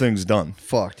 The whole Fucked. thing's done.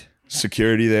 Fucked.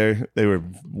 Security there, they were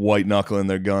white knuckling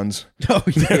their guns. Oh,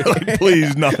 yeah. Like,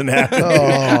 please, nothing happen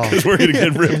Oh. because we're gonna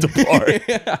get ripped apart.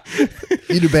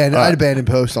 You'd abandon. I'd abandon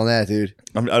post on that, dude.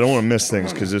 I don't want to miss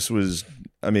things because this was,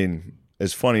 I mean,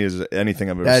 as funny as anything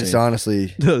I've ever That's seen.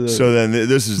 honestly. So then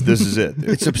this is it. Dude.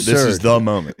 It's This is absurd. the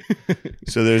moment.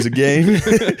 So there's a game.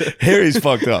 Harry's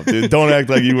fucked up, dude. Don't act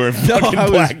like you were fucking I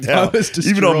was- blacked I out. was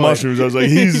Even on destroyed. mushrooms, I was like,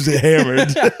 he's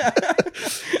hammered.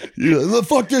 You're like,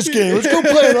 fuck this game. Let's go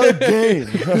play another game.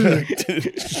 I'm like,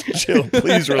 dude, chill,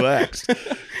 please relax.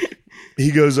 He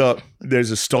goes up.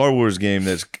 There's a Star Wars game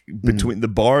that's between the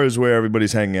bar is where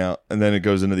everybody's hanging out, and then it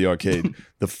goes into the arcade.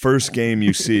 The first game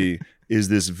you see is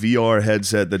this VR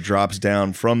headset that drops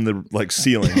down from the like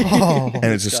ceiling, and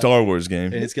it's a Star Wars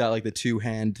game. And it's got like the 2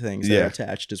 hand things that are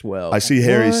attached as well. I see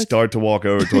Harry start to walk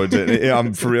over towards it.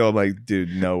 I'm for real. I'm like,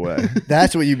 dude, no way.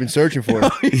 That's what you've been searching for.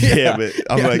 Yeah, but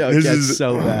I'm like, no, this is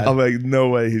so bad. I'm like, no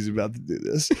way he's about to do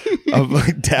this. I'm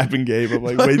like tapping Gabe. I'm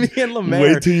like, wait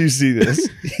till you see this.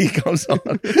 He comes on.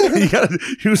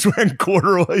 He was wearing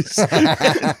corduroys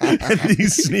and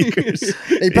these sneakers.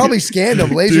 They probably scanned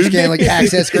him, laser scan, like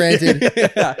access granted.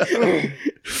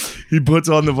 He puts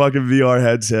on the fucking VR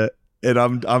headset, and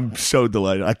I'm so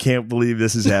delighted. I can't believe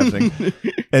this is happening.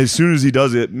 As soon as he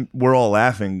does it, we're all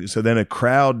laughing. So then a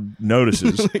crowd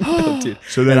notices. Dude.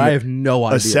 So then and I have no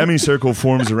idea. A semicircle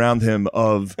forms around him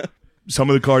of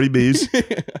some of the Cardi B's,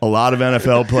 a lot of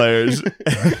NFL players,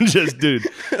 and just, dude,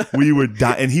 we were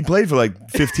dying. And he played for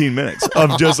like 15 minutes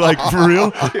of just like, for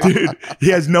real, dude, he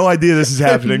has no idea this is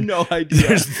happening. No idea.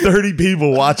 There's 30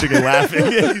 people watching and laughing.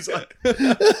 And he's like,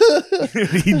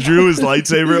 he drew his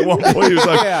lightsaber at one point. He was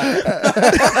like,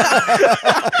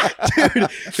 dude,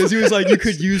 because he was like, you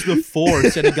could use the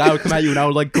Force, and a guy would come at you, and I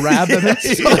would like grab them and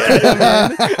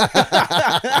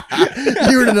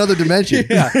You were in another dimension.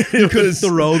 Yeah, you could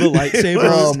throw the lightsaber.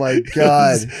 Oh my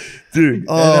god, dude!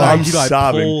 I'm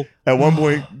sobbing. At one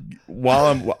point,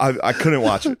 while I couldn't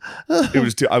watch it.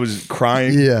 I was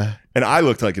crying. Yeah, and I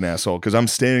looked like an asshole because I'm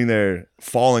standing there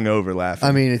falling over laughing.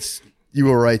 I mean, you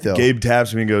were right though. Gabe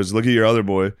taps me and goes, "Look at your other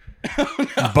boy."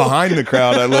 Behind the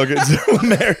crowd, I look at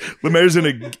Lemaire's in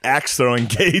an axe throwing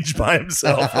cage by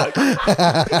himself. Like,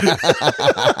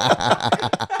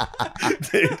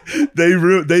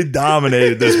 they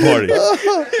dominated this party.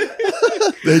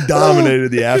 They dominated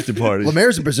the after party.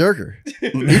 Lemaire's a berserker.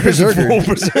 Lemaire's a full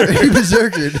berserker. He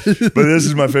berserkered. But this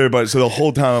is my favorite part. So the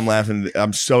whole time I'm laughing,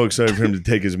 I'm so excited for him to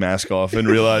take his mask off and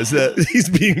realize that he's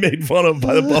being made fun of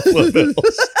by the Buffalo Bills.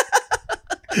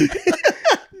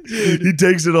 He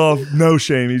takes it off, no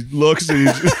shame. He looks and he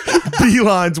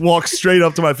beelines, walks straight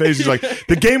up to my face. He's like,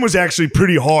 the game was actually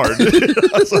pretty hard.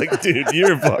 I was like, dude,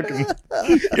 you're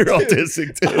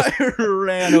autistic too. I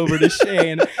ran over to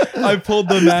Shane. I pulled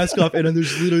the mask off, and then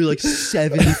there's literally like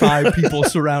 75 people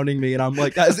surrounding me. And I'm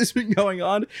like, has this been going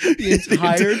on the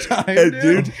entire time? And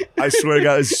dude, I swear to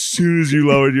God, as soon as you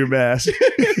lowered your mask,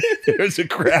 there's a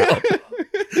crowd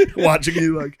watching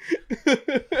you like,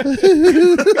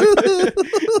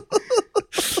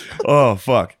 oh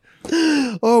fuck.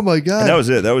 Oh my god. And that was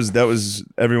it. That was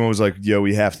everyone was like, yo,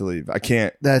 we have to leave. I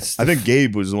can't. I think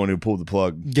Gabe was the one who pulled the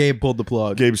plug. Gabe pulled the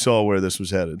plug. Gabe saw where this was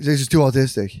headed. They're just too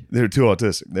autistic. They were too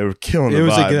autistic. They were killing the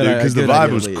vibe, dude, because the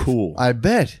vibe was cool. I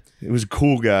bet. It was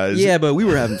cool, guys. Yeah, but we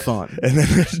were having fun. And then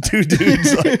there's 2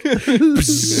 dudes like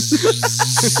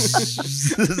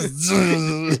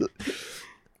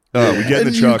we get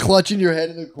in the truck. You clutching your head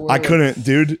in the corner. I couldn't,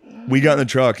 dude. We got in the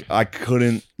truck. I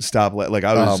couldn't stop. Like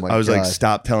I was like,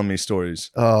 stop telling me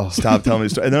stories. Oh, stop telling me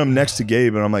stories. And then I'm next to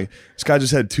Gabe, and I'm like, this guy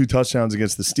just had 2 touchdowns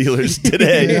against the Steelers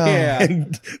today. Yeah.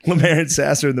 And Lemaire and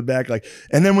Sasser in the back, like,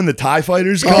 and then when the TIE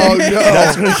fighters come, oh no,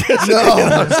 that's when he gets no.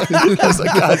 I was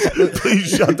like, guys,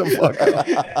 please shut the fuck up.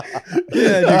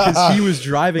 Yeah, because he was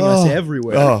driving us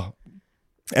everywhere. Oh.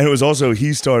 And it was also,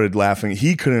 he started laughing.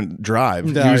 He couldn't drive.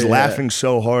 He was laughing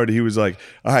so hard. He was like,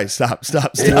 all right, stop.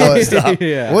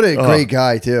 Yeah. What a great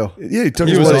guy, too. Yeah, he took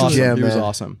He his was leg. awesome. Gym, He was man.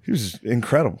 awesome. He was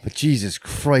incredible. But Jesus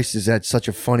Christ, is that such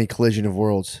a funny collision of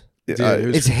worlds? Dude,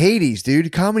 It's Hades,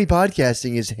 dude. Comedy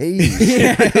podcasting is Hades.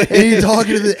 And you're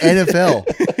talking to the NFL.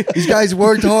 These guys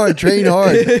worked hard, trained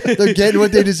hard. They're getting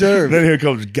what they deserve. Then here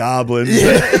comes goblins.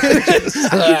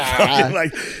 Fucking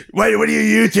like, what are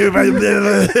you YouTube?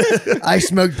 I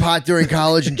smoked pot during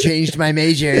college and changed my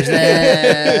majors.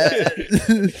 I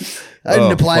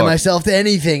didn't apply myself to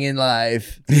anything in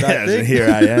life. Yes, and here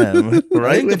I am. I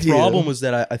Right think with the problem was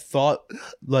that I thought,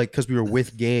 like, because we were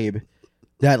with Gabe,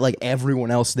 that like everyone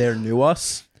else there knew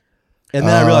us. And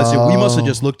then I realized that we must have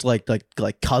just looked like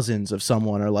cousins of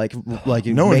someone, or like you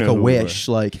No one make knew a who we wish,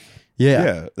 like yeah.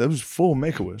 Yeah, that was full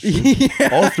Make-A-Wish.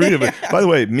 All 3 of it. By the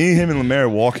way, me, him, and Lemaire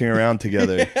walking around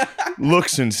together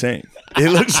looks insane. It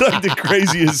looks like the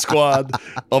craziest squad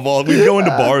of all. We go into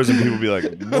bars and people be like,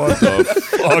 what the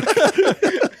fuck?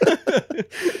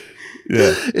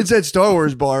 Yeah. It's that Star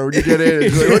Wars bar when you get in.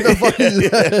 It's like, what the fuck is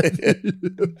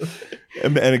that?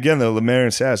 And again, though, Lemaire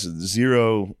and Sass,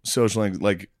 zero social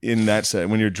like in that set.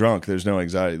 When you're drunk, there's no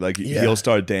anxiety. Like he'll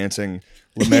start dancing.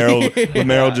 Lemaire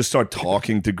will just start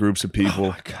talking to groups of people. Oh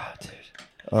my god, dude.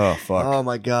 Oh fuck. Oh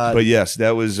my god. But yes,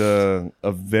 that was a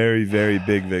very, very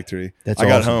big victory. That's I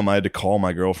got awesome. home. I had to call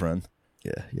my girlfriend.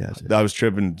 Yeah. I was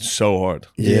tripping so hard.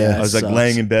 Yeah. I was like sucks.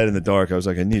 laying in bed in the dark. I was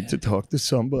like, I need to talk to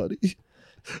somebody.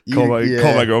 Call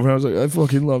my girlfriend. I was like, I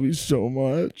fucking love you so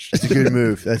much. That's a good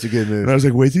move. That's a good And move. I was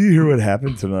like, wait till you hear what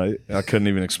happened tonight. I couldn't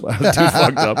even explain. I was too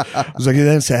fucked up. I was like, and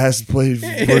then Sass played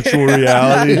virtual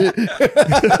reality.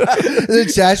 And then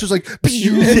Sash was like,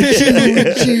 pew,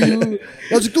 pew, pew.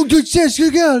 I was like, go get Sash, go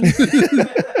down.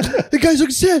 The guy's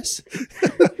like, Sash.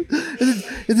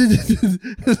 and then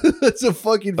that's the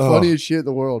fucking funniest shit in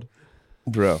the world.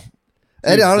 Bro.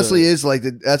 It honestly is like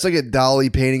that's like a Dolly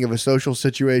painting of a social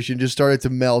situation just started to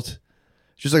melt.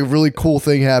 Just like a really cool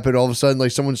thing happened. All of a sudden,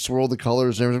 like someone swirled the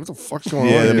colors and everything. What the fuck's going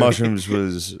on? Yeah, the here? mushrooms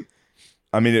was.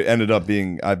 I mean, it ended up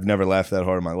being. I've never laughed that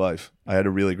hard in my life. I had a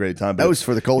really great time. But That was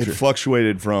for the culture. It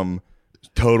fluctuated from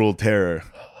total terror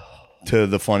to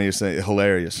the funniest thing,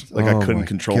 hilarious. Like I Oh couldn't my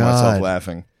control God. myself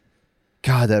laughing.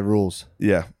 God, that rules.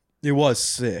 Yeah, It was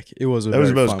sick. It was a that was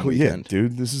very about fun cool. Yeah, weekend.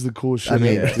 dude, this is the coolest shit. I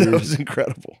mean, ever. dude. That was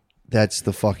incredible. That's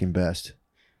the fucking best.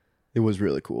 It was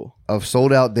really cool. Of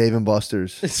sold out Dave and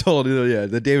Buster's It's all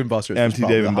the Dave and Buster's. was Empty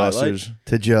probably Dave the and highlight. Buster's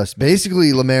to just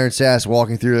basically Lemaire and Sass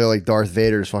walking through there like Darth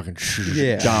Vader's fucking.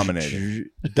 Yeah. dominated.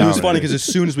 It was funny because as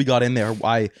soon as we got in there,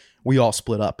 we all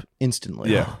split up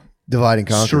instantly. Yeah, Divide and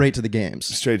conquer. Straight to the games.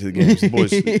 straight to the games. The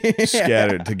boys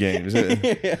scattered to games.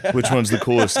 Which one's the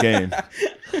coolest game?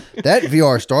 That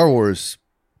VR Star Wars.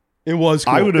 It was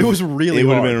cool. I would. It was really It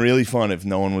would have hard. been really fun if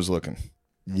no one was looking.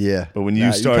 Yeah. But when Yeah,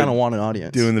 you start kind of want an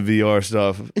audience. doing the VR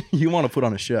stuff, You want to put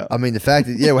on a show. I mean, the fact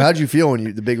that, yeah, well, how'd you feel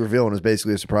when the big reveal was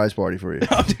basically a surprise party for you?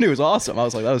 Dude, it was awesome. I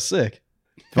was like, that was sick.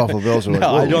 Buffalo Bills were like,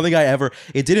 No, whoa. I don't think I ever.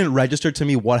 It didn't register to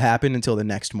me what happened until the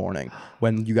next morning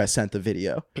when you guys sent the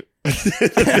video.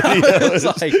 I was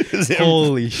like,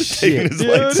 holy shit, his dude.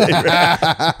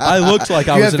 lightsaber. I looked like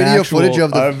I You was have an video actual. footage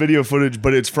of I the. have video footage,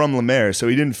 but it's from Lemaire, so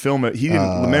he didn't film it. He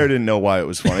didn't. Lemaire didn't know why it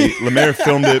was funny. Lemaire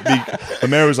filmed it.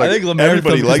 Lemaire was like, I think Lemaire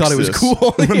everybody filmed it 'cause likes thought it was this.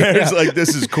 cool. Lemaire's Yeah. like,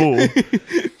 this is cool.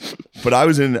 But I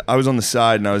was on the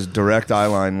side, and I was direct eye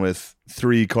line with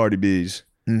 3 Cardi B's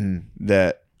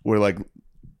that were like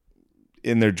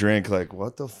in their drink, like,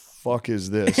 what the fuck is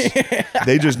this?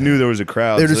 They just knew there was a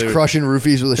crowd. They're so just they were- crushing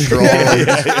roofies with a straw.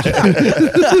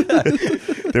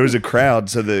 There was a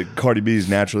crowd, so the Cardi B's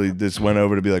naturally just went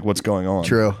over to be like, what's going on?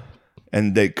 True.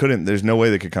 And they couldn't. There's no way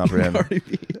they could comprehend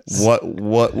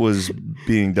what was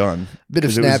being done. Bit of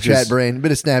 'Cause it was Snapchat just- brain.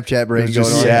 Bit of Snapchat It brain was going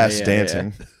just on. Sass Yeah,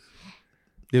 dancing.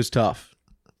 It was tough.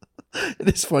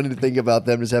 It's funny to think about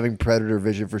them just having predator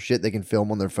vision for shit they can film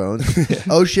on their phones.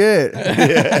 Oh shit.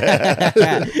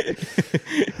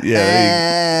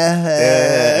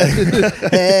 Yeah,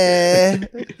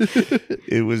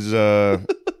 it was.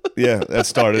 Yeah, that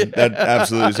started. That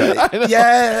absolutely started.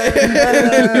 Yeah.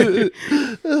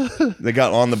 They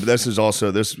got on the. This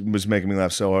was making me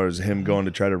laugh so hard. Is him going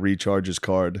to try to recharge his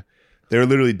card. They were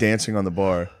literally dancing on the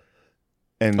bar,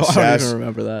 and Oh, I don't Sass even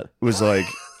remember that. was like,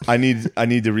 I need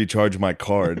to recharge my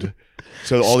card.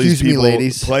 So all these Excuse me, people,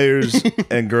 ladies. players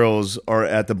and girls, are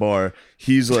at the bar.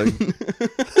 He's like,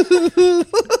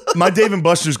 my Dave and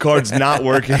Buster's card's not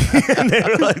working. And they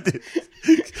were like,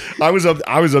 I was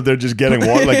up there just getting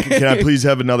water. Like, can I please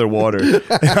have another water? And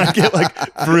I get like,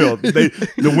 for real,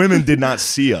 the women did not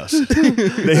see us.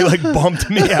 They like bumped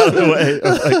me out of the way. I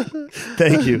was like,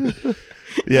 thank you.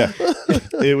 Yeah,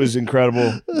 it was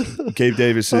incredible. Gabe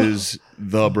Davis is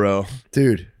the bro.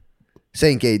 Dude.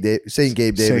 Saint Gabe Davis. Saint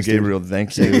Gabriel,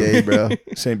 thank you. Saint Gabe,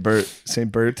 bro.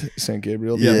 Saint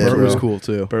Gabriel. Yeah, Yeah, Bert was bro. cool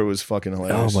too. Bert was fucking Oh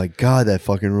hilarious. my god, that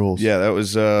fucking rules. Yeah, that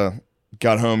was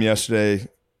got home yesterday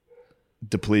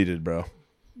depleted, bro.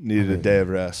 Needed a day of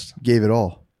rest. Gave it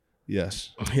all.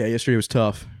 Yes. Yeah, yesterday was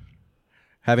tough.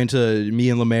 Having to me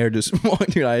and Lemaire just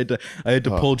dude, I had to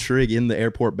pull Trig in the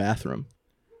airport bathroom.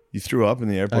 You threw up in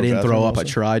the airport I didn't bathroom throw up. I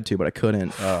also? tried to, but I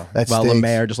couldn't. Oh, That While stinks.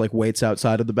 Lemaire just like waits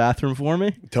outside of the bathroom for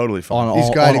me. totally fine. On He's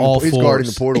all, guarding on all the- he's fours. guarding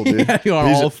the portal, dude. Yeah, on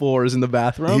He's- all fours in the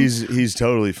bathroom. He's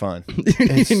totally fine. he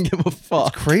didn't give a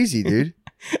fuck. Crazy, dude.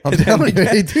 I'm telling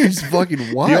you, dude's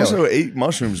fucking wild. He also ate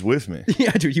mushrooms with me.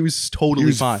 Yeah, dude, he was totally He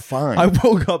was fine. fine. I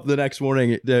woke up the next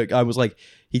morning. I was like,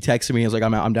 he texted me. He was like,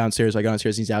 I'm downstairs. I go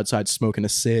downstairs. He's outside smoking a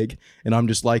cig, and I'm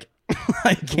just like,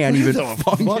 I can't even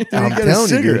function. I'm Get a telling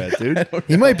you, cigarette, dude.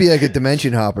 he might be like a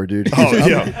dimension hopper, dude. Oh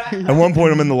yeah. At one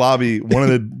point, I'm in the lobby. One of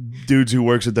the dudes who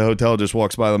works at the hotel just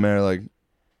walks by Lemaire like.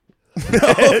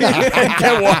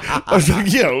 I was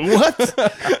like, yo, what?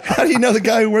 How do you know the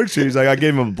guy who works here? He's like, I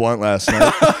gave him a blunt last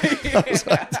night. I was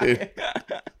like, dude.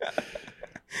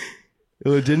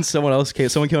 Didn't someone else came?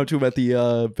 Someone came up to him at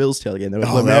the Bills tailgate. They were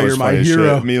like, Oh, that Lemaire, was you're my funny as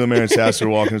hero. shit. Me, Lemaire, and Sass were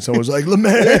walking, and someone was like,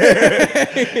 Lemaire.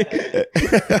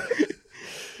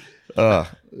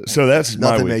 So that's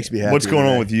my Nothing week. makes me happier What's going than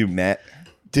on that. with you, Matt?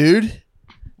 Dude,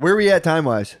 where are we at time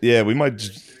wise? Yeah, we might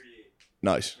just.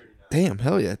 Nice. Damn,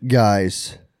 hell yeah.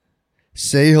 Guys,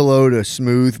 Say hello to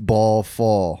Smooth Ball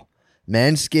Fall.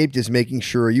 Manscaped is making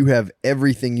sure you have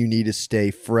everything you need to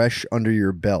stay fresh under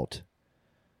your belt.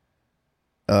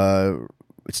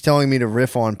 It's telling me to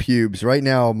riff on pubes. Right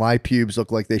now, my pubes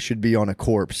look like they should be on a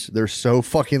corpse. They're so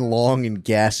fucking long and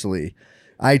ghastly.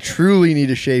 I truly need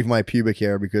to shave my pubic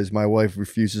hair because my wife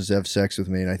refuses to have sex with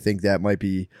me, and I think that might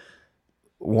be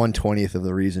 1/20th of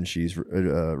the reason she's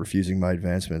refusing my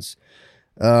advancements.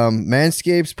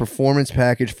 Manscaped's Performance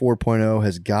Package 4.0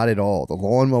 has got it all. The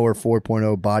Lawnmower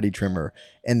 4.0 body trimmer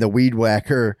and the Weed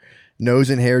Whacker nose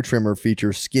and hair trimmer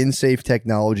feature skin-safe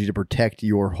technology to protect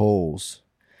your holes.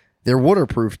 They're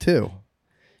waterproof, too.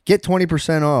 Get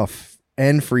 20% off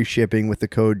and free shipping with the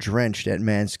code DRENCHED at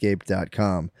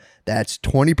manscaped.com. That's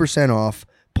 20% off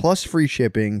plus free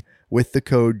shipping with the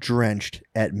code DRENCHED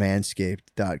at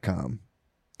manscaped.com.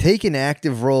 Take an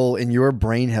active role in your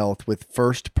brain health with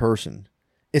First Person.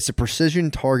 It's a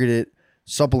precision-targeted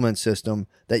supplement system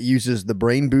that uses the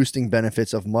brain-boosting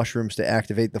benefits of mushrooms to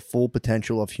activate the full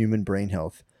potential of human brain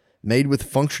health. Made with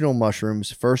functional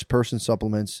mushrooms, First Person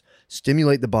supplements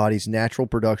stimulate the body's natural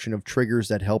production of triggers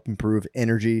that help improve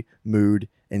energy, mood,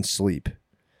 and sleep.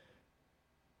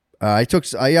 I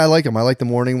like them. I like the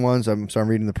morning ones. I'm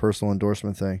reading the personal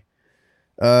endorsement thing.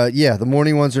 The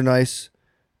morning ones are nice,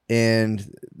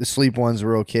 and the sleep ones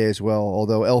are okay as well.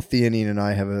 Although L-theanine and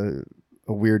I have a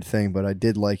weird thing, but I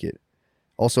did like it.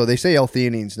 Also, they say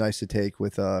L-theanine is nice to take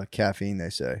with caffeine. They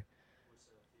say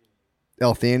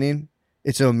L-theanine.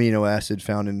 It's an amino acid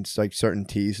found in like certain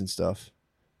teas and stuff.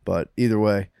 But either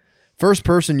way, First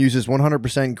Person uses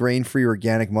 100% grain-free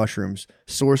organic mushrooms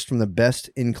sourced from the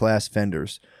best in-class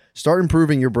vendors. Start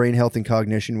improving your brain health and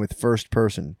cognition with First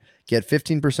Person. Get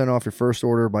 15% off your first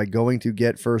order by going to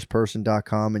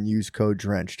getfirstperson.com and use code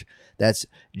DRENCHED. That's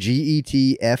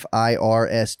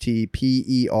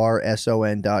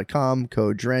GETFIRSTPERSON.com,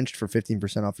 code DRENCHED for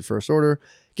 15% off your first order.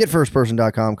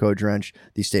 Getfirstperson.com, code DRENCHED.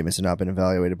 These statements have not been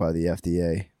evaluated by the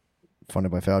FDA.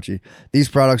 Funded by Fauci. These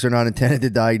products are not intended to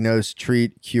diagnose,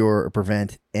 treat, cure, or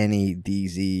prevent any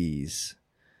disease.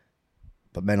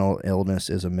 But mental illness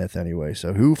is a myth anyway,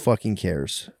 so who fucking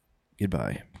cares?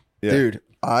 Goodbye. Yeah. Dude,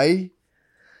 I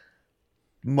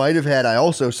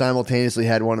also simultaneously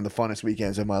had one of the funnest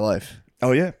weekends of my life.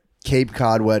 Oh, yeah. Cape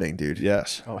Cod wedding, dude.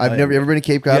 Yes. Oh, I've never ever been to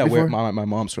Cape Cod before. My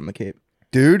mom's from the Cape.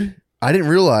 Dude, I didn't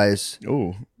realize.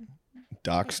 Oh,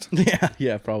 doxed.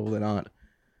 Yeah, probably not.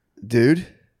 Dude,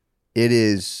 it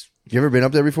is. You ever been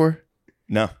up there before?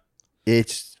 No.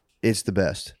 It's the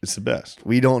best. It's the best.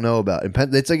 We don't know about it.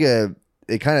 It's like in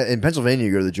Pennsylvania,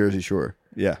 you go to the Jersey Shore,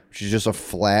 Yeah. which is just a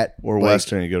flat. Or like,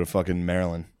 Western, you go to fucking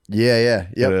Maryland. Yeah.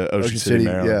 Go to Ocean City,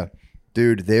 Maryland. Yeah.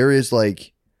 Dude, there is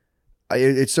like,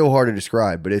 it's so hard to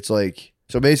describe, but it's like,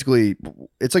 so basically,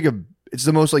 it's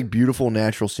the most like beautiful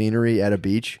natural scenery at a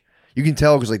beach. You can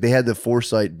tell because like they had the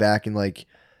foresight back in like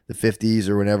the 50s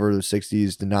or whenever, the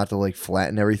 60s, to not to like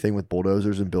flatten everything with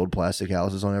bulldozers and build plastic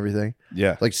houses on everything.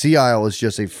 Yeah. Like Sea Isle is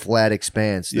just a flat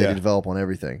expanse they Yeah. develop on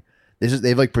everything.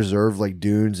 They've like preserved like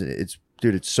dunes. And it's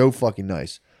so fucking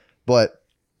nice. But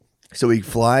so we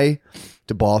fly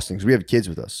to Boston because we have kids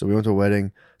with us. So we went to a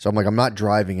wedding. So I'm like, I'm not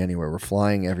driving anywhere. We're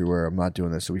flying everywhere. I'm not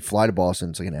doing this. So we fly to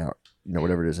Boston. It's like an hour,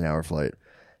 whatever it is, an hour flight.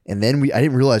 And then I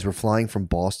didn't realize we're flying from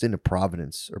Boston to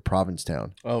Providence or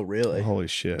Provincetown. Oh, really? Holy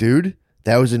shit. Dude,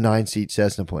 that was a 9-seat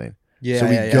Cessna plane. Yeah. So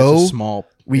we go. It's a small.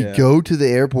 We yeah. go to the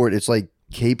airport. It's like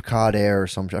Cape Cod Air or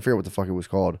something. I forget what the fuck it was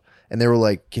called. And they were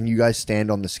like, "Can you guys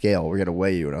stand on the scale? We're gonna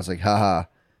weigh you." And I was like, "Haha."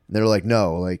 And they were like,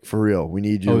 "No, like for real, we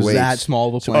need you to weigh." that small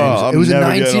of a plane? Oh, It was a I'm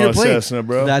never getting 9-seater on plane. Cessna,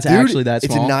 bro. That's Dude, actually that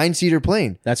it's small. a 9-seater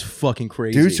plane, That's fucking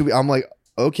crazy, dude. So I'm like,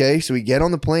 okay. So we get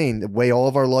on the plane, weigh all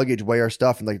of our luggage, weigh our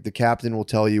stuff, and like the captain will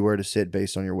tell you where to sit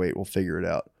based on your weight. We'll figure it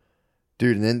out,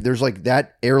 dude. And then there's like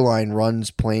that airline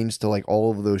runs planes to like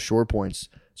all of those shore points.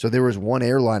 So there was one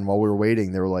airline while we were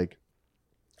waiting. They were like,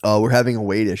 "We're having a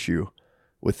weight issue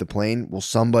with the plane. Will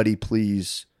somebody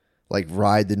please like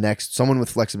ride the next, someone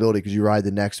with flexibility, because you ride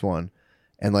the next one."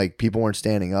 And like people weren't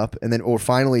standing up. And then, or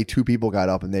finally 2 people got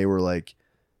up and they were like,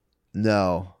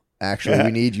 "No, actually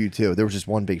we need you too." There was just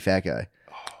one big fat guy.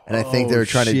 And I think they were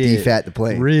trying to shit. defat the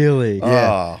plane. Really?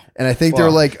 Yeah. Oh, And I think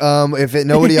they're like, if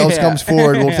nobody else Yeah. comes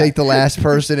forward, we'll take the last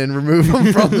person and remove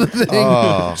them from the thing.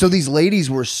 Oh. So these ladies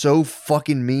were so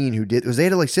fucking mean because they had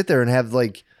to like sit there and have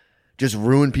like just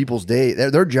ruin people's day.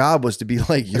 Their job was to be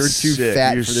like, "You're that's too sick.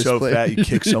 fat You're for this so plane. fat, you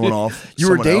kick someone off. You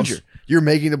were someone danger. else. You're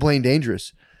making the plane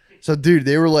dangerous." So, dude,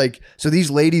 they were like, so these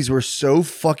ladies were so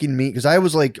fucking mean because I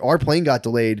was like, our plane got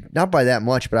delayed, not by that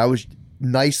much, but I was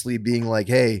nicely being like,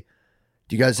 "Hey,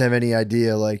 do you guys have any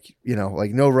idea? Like,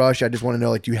 like no rush. I just want to know,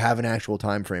 like, do you have an actual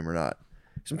time frame or not?"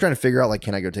 So I'm trying to figure out, like,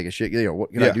 can I go take a shit?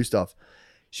 What can I do stuff?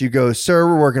 She goes, sir,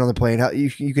 we're working on the plane.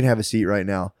 You can have a seat right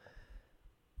now.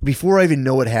 Before I even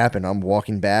know what happened, I'm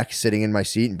walking back, sitting in my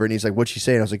seat, and Brittany's like, what'd she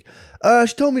say? And I was like,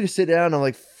 she told me to sit down. And I'm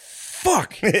like,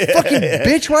 fuck, fucking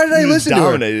bitch, why did I listen to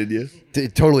her? Dominated you.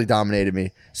 It totally dominated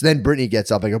me. So then Brittany gets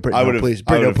up. I go, Brittany,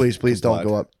 please don't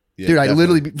go up. Yeah, dude, I definitely.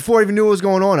 literally, before I even knew what was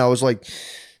going on, I was like,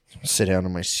 sit down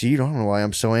in my seat. I don't know why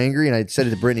I'm so angry. And I said it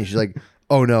to Brittany. She's like,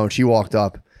 oh no. And she walked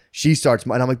up. She starts,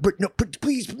 and I'm like, no,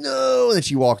 please, no. And then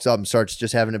she walks up and starts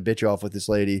just having a bitch off with this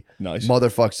lady. Nice.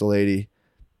 Motherfucks the lady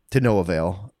to no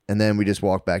avail. And then we just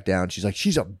walk back down. She's like,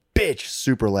 she's a bitch.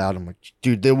 Super loud. I'm like,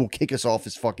 dude, they will kick us off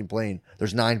this fucking plane.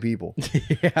 There's 9 people.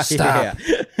 Stop.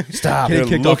 Stop. Getting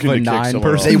kicked off of a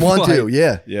 9-person They want to, flight.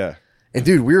 yeah. Yeah. And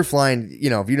dude, we were flying,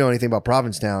 if you know anything about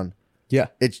Provincetown, Yeah.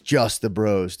 it's just the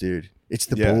bros, dude. It's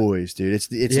the Yeah. boys, dude.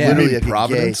 It's Yeah. literally like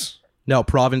Providence. No,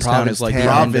 Provincetown is like the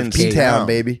end of P Cape Town, Town.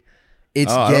 baby.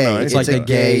 It's Oh, I don't know. gay. It's like a the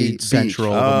gay beach.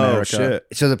 central of Oh America. shit.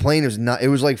 So the plane was not. It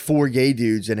was like 4 gay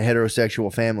dudes and a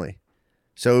heterosexual family.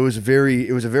 So it was a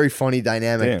very funny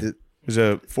dynamic. Damn. It was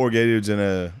a 4 gay dudes in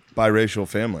a biracial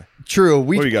family. True.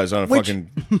 What are you guys on a fucking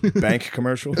bank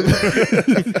commercial?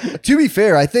 To be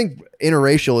fair, I think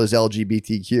interracial is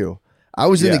LGBTQ. I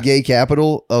was in the Yeah. gay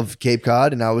capital of Cape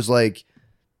Cod, and I was like,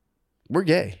 "We're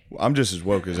gay." I'm just as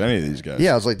woke as any of these guys.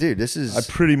 Yeah, I was like, "Dude, this is I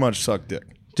pretty much suck dick.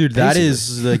 Dude, that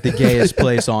is like the gayest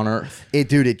place on earth. it,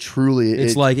 dude. It truly.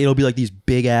 It's like it'll be like these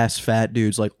big ass fat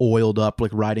dudes like oiled up,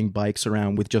 like riding bikes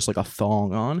around with just like a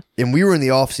thong on. and we were in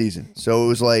the off season, so it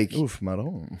was like, Oof, my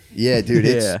own. yeah, dude.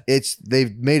 Yeah. It's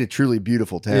they've made a truly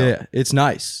beautiful town. Yeah, it's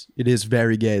nice. It is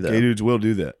very gay though. Gay dudes will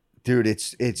do that. Dude,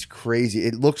 it's crazy.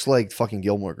 It looks like fucking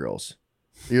Gilmore Girls.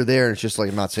 You're there, and it's just like,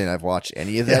 I'm not saying I've watched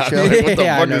any of that show. Like, what the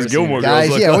Yeah, fuck I've never is Gilmore seen Girls Guys,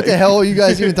 look yeah, like? what the hell are you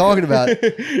guys even talking about?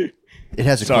 It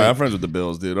has a Sorry, I'm quaint, friends with the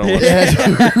Bills, dude. I don't watch, it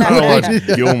has, I don't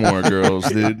watch Gilmore Girls,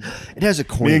 dude. it has a Me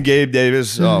quaint. and Gabe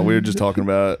Davis, we were just talking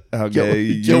about how gay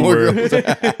you Gilmore were. Girls.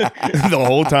 The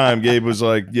whole time, Gabe was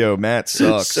like, yo, Matt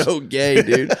sucks. So gay,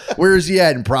 dude. Where is he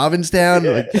at? In Provincetown?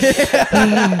 Like,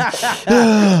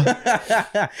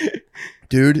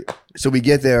 dude, so we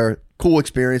get there. Cool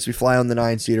experience. We fly on the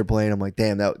 9-seater plane. I'm like,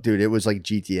 damn, that dude, it was like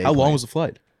GTA. How long plane. was the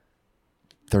flight?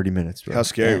 30 minutes, bro. How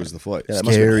scary was the flight? Yeah, that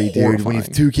must have been Scary, dude. When you have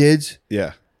horrifying. 2 kids,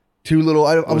 Yeah. 2 little.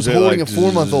 I was it holding like a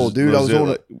 4-month-old, dude. I was it holding.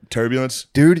 like turbulence?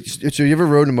 Dude, so you ever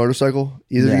rode a motorcycle?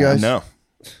 Either of you Yeah. guys? No.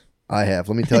 I have.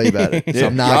 Let me tell you about it. So Yeah,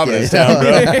 I'm not gay. Provincetown, bro.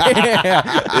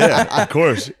 Yeah, of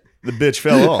course. The bitch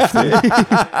fell off. Dude.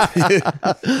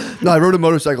 No, I rode a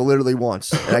motorcycle literally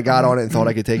once, and I got on it and thought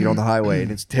I could take it on the highway,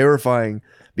 and it's terrifying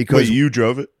because Wait, you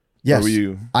drove it? yes, Or were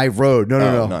you? I rode. No,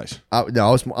 Oh, no. nice.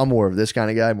 I'm more of this kind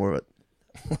of guy. More of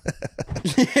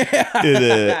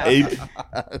The ape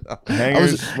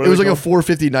hangers? it was like a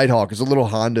 450 Nighthawk. It's a little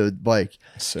Honda bike,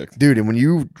 Sick. dude. And when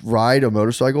you ride a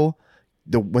motorcycle,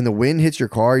 when the wind hits your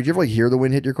car, did you ever like hear the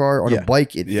wind hit your car? On Yeah. a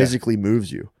bike, it Yeah. physically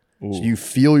moves you. Ooh. So you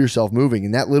feel yourself moving.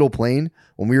 And that little plane,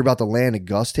 when we were about to land, a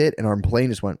gust hit, and our plane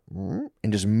just went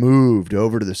and just moved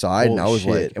over to the side. And I Holy was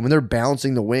like, shit. and when they're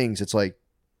bouncing the wings, it's like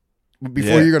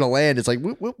before Yeah. you're gonna land, it's like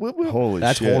whoop, whoop, whoop, whoop. Holy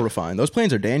That's shit. horrifying. Those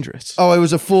planes are dangerous. Oh, it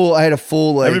was I had a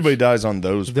full like. Everybody dies on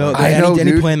those. Though- planes. I know,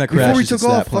 any dude. plane that Before we crashes, took it's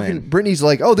off, that plane. fucking Brittany's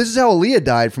like, "Oh, this is how Aaliyah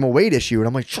died from a weight issue," and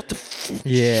I'm like, "Shut the fuck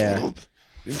Yeah. up,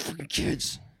 you fucking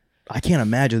kids." I can't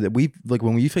imagine that we like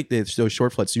when we take those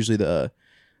short flights. Usually the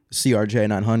CRJ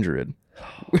 900,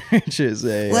 which is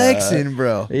a Flexing,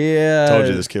 bro. Yeah, Told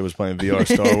you this kid was playing VR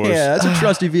Star Wars. yeah, that's a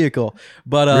trusty vehicle.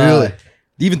 But Really?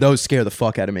 even those scare the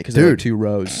fuck out of me because they're like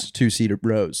Dude. 2-seater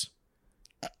rows.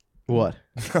 What?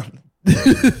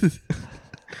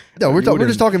 No, we're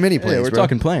just talking mini planes. Yeah, we're bro.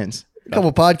 talking planes. a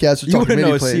couple podcasts. We're You talking wouldn't mini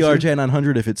know a planes. CRJ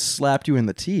 900 if it slapped you in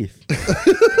the teeth.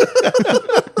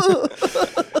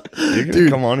 You're gonna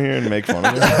come on here and make fun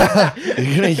of me.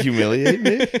 You're gonna humiliate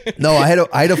me. No, I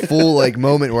had a full like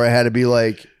moment where I had to be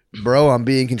like, bro, I'm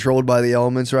being controlled by the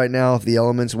elements right now. If the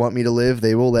elements want me to live,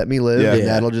 they will let me live. Yeah. And Yeah.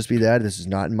 that'll just be that. This is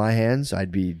not in my hands.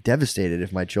 I'd be devastated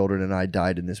if my children and I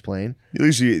died in this plane. At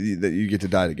least you get to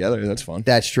die together. That's fun.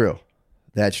 That's true.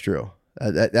 That's true.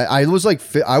 I was like,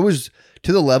 I was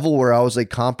to the level where I was like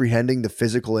comprehending the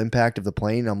physical impact of the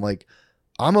plane. I'm like,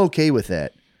 I'm okay with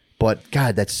that. But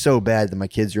God, that's so bad that my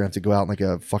kids are gonna have to go out in like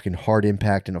a fucking hard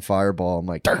impact and a fireball. I'm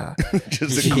like, ah.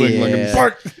 Just a quick Yeah. fucking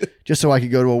bark. Just so I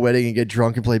could go to a wedding and get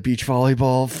drunk and play beach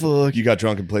volleyball. Fuck, You got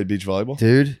drunk and played beach volleyball.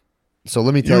 dude. So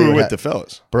let me You tell you, were what with hap- the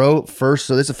fellas. bro.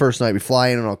 So this is the first night we fly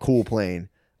in on a cool plane.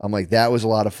 I'm like, that was a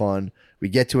lot of fun. We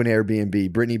get to an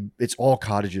Airbnb. Brittany, it's all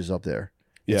cottages up there.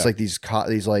 Yeah. It's like these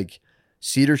like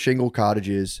cedar shingle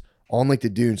cottages on like the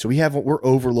dune. So we're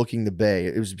overlooking the bay.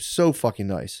 It was so fucking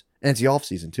nice, and it's the off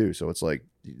season too. So it's like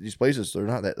these places, they're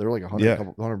not that. They're like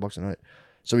 $100 a night.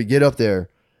 So we get up there,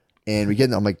 and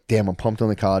I'm like, damn, I'm pumped on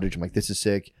the cottage. I'm like, this is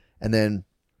sick. And then,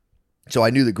 so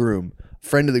I knew the groom.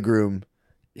 Friend of the groom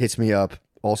hits me up.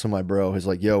 Also, my bro is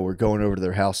like, yo, we're going over to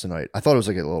their house tonight. I thought it was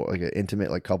like a little, like an intimate,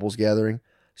 like couples gathering.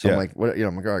 So I'm like, what?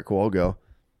 I'm like, all right, cool, I'll go.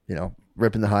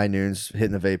 Ripping the high noons,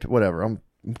 hitting the vape, whatever. I'm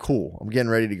cool. I'm getting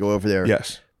ready to go over there.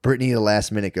 Yes. Brittany, the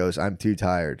last minute, goes, I'm too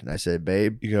tired. And I said,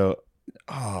 babe. You go,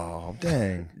 oh,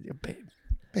 dang.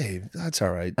 Babe, that's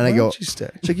all right. And I go, you stay?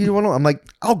 She's like, you want to? I'm like,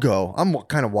 I'll go. I'm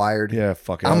kind of wired. Yeah,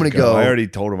 fuck it. I'm gonna go. I already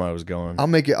told him I was going. I'll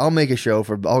make a show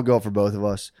I'll go for both of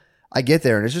us. I get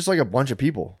there and it's just like a bunch of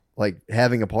people like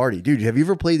having a party. Dude, have you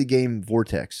ever played the game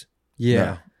Vortex? Yeah.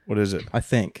 No. What is it? I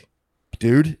think.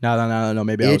 Dude. No.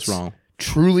 Maybe I was wrong.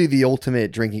 Truly the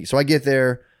ultimate drinking. So I get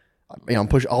there. I'm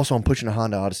pushing a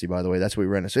Honda Odyssey, by the way. That's what we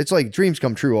rented. So it's like dreams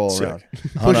come true all around.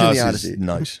 Pushing the Odyssey.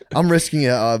 Nice. I'm risking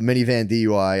a minivan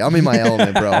DUI. I'm in my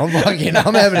element, bro. I'm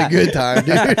having a good time,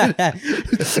 dude.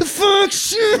 Fuck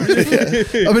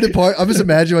shit. I'm in a park. I'm just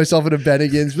imagining myself in a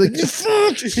Bennigan's, like,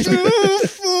 fuck shit.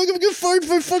 Fuck. I'm gonna fight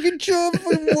for my fucking job,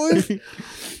 fucking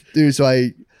wife. Dude, so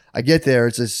I get there.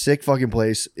 It's a sick fucking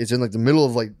place. It's in like the middle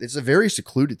of like, it's a very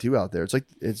secluded too out there. It's like,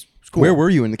 it's cool. Where were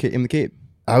you in the Cape?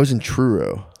 I was in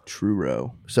Truro.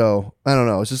 So I don't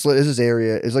know. It's this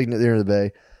area. It's like near the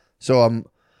bay. So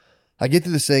I get to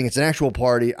this thing. It's an actual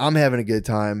party. I'm having a good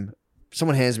time.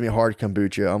 Someone hands me a hard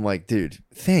kombucha. I'm like, dude,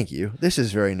 thank you. This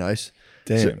is very nice.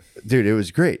 Damn, so, dude, it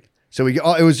was great. So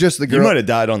it was just the girl. You might have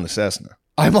died on the Cessna.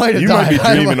 I might have. You died. might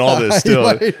be dreaming all this still.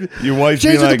 Your wife's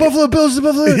being like, the Buffalo Bills to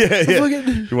Buffalo. Yeah.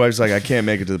 Your wife's like, I can't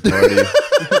make it to the party.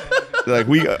 Like,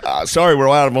 sorry, we're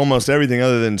out of almost everything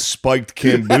other than spiked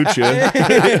kombucha.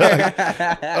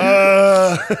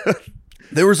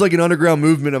 There was like an underground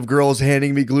movement of girls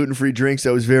handing me gluten-free drinks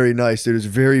that was very nice. It was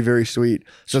very, very sweet.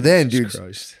 So then, dude,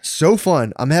 so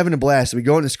fun. I'm having a blast. So we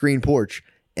go on the screen porch,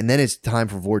 and then it's time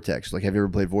for Vortex. Like, have you ever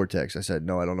played Vortex? I said,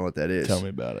 no, I don't know what that is. Tell me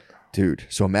about it. Dude,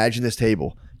 so imagine this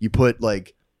table. You put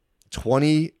like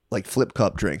 20 like flip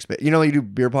cup drinks. But you know, you do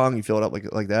beer pong, you fill it up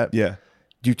like that? Yeah.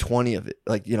 Do 20 of it.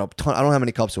 Like, I don't know how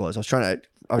many cups it was. I was trying to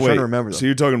remember them. So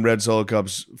you're talking red solo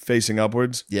cups facing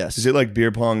upwards? Yes. Is it like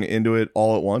beer pong into it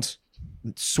all at once?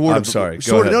 Sort of. I'm sorry.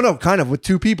 Sort of. No, kind of with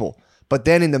two people. But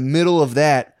then in the middle of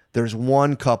that, there's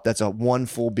one cup that's one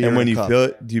full beer. And when you cup. fill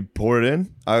it, do you pour it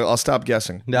in? I'll stop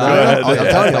guessing. No.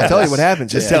 I'll tell you what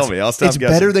happens. Just tell me. I'll stop guessing.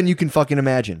 It's better than you can fucking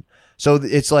imagine. So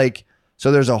it's like,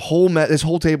 there's a whole, this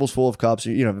whole table's full of cups.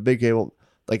 You know, a big table,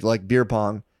 like beer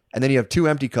pong. And then you have two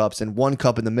empty cups and one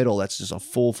cup in the middle that's just a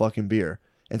full fucking beer.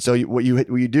 And so what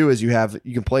you do is you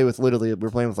can play with literally, we're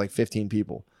playing with like 15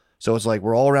 people. So it's like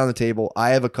we're all around the table. I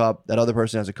have a cup, that other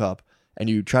person has a cup, and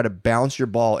you try to bounce your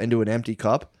ball into an empty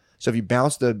cup. So if you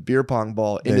bounce the beer pong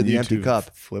ball into the empty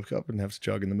cup, flip cup and have to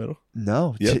chug in the middle.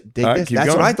 No, yep. That's going.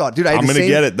 What I thought, dude. I'm gonna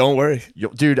get it. Don't worry,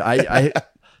 dude.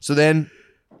 So then,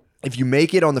 if you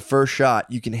make it on the first shot,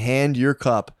 you can hand your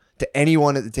cup to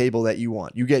anyone at the table that you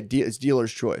want. You get it's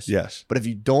dealer's choice. Yes. But if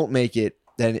you don't make it,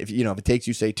 then if it takes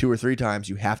you say 2 or 3 times,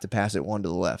 you have to pass it one to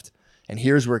the left. And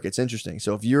here's where it gets interesting.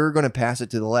 So if you're going to pass it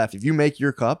to the left, if you make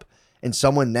your cup and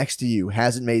someone next to you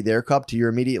hasn't made their cup to your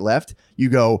immediate left, you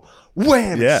go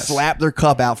wham, slap their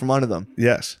cup out from under them.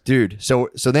 Yes. Dude. So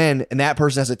then, and that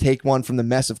person has to take one from the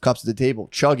mess of cups at the table,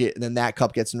 chug it, and then that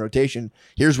cup gets in rotation.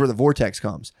 Here's where the Vortex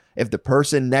comes. If the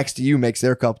person next to you makes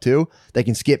their cup too, they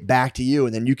can skip back to you,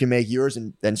 and then you can make yours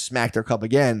and then smack their cup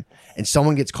again. And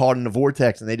someone gets caught in a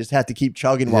vortex, and they just have to keep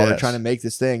chugging while they're trying to make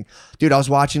this thing. Dude, I was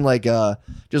watching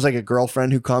just like a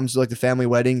girlfriend who comes to like the family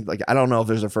wedding. Like, I don't know if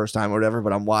there's their first time or whatever,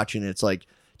 but I'm watching. It's like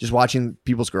just watching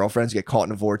people's girlfriends get caught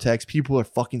in a vortex. People are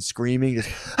fucking screaming, just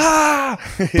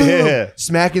boom,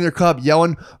 smacking their cup,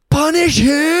 yelling, "Punish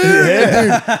him!"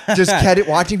 Dude, just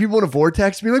watching people in a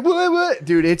vortex, be like, "What?"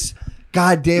 Dude, it's.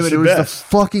 God damn it. It was the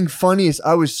fucking funniest.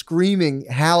 I was screaming,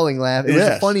 howling, laughing. It was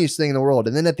the funniest thing in the world.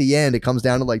 And then at the end, it comes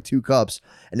down to like 2 cups.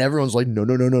 And everyone's like, no,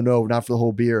 not for the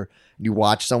whole beer. And you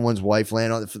watch someone's wife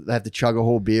land on it, they have to chug a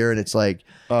whole beer. And it's like,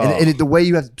 the way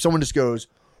you have, someone just goes,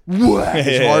 whack,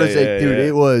 as hard as they, dude,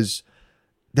 it was,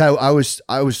 that I was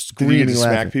screaming, Did you get to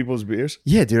laughing. smack people's beers?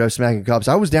 Yeah, dude, I was smacking cups.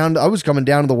 I was coming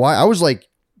down to the wire. I was like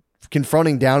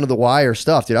confronting down to the wire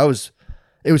stuff, dude.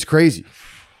 It was crazy.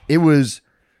 It was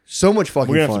so much fucking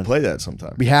fun. We're going to have to play that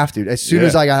sometime. We have to. As soon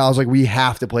as I was like, we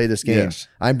have to play this game. Yes.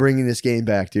 I'm bringing this game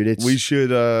back, dude. We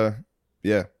should,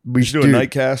 we should do a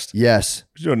nightcast. Yes.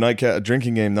 We should do a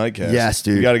drinking game nightcast. Yes,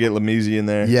 dude. You got to get Lamisi in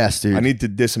there. Yes, dude. I need to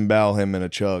disembowel him in a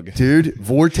chug. Dude,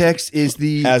 Vortex is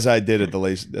the... As I did at the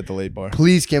late bar.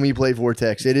 Please, can we play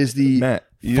Vortex? It is the Matt.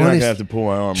 You're not gonna have to pull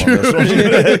my arm on this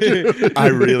one. I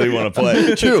really want to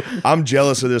play. True. I'm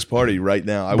jealous of this party right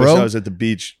now. I wish I was at the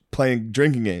beach playing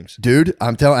drinking games. Dude,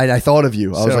 I'm telling. I thought of you.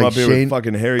 I was Set 'em like, up here Shane. with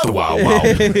fucking Harry. Wow.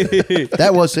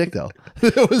 That was sick though.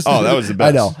 That was the best.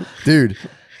 I know, dude.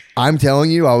 I'm telling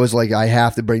you, I was like, I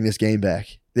have to bring this game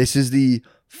back. This is the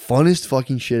funnest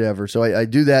fucking shit ever. So I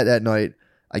do that night.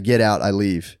 I get out. I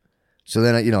leave. So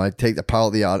then I take the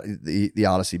pilot the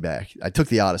Odyssey back. I took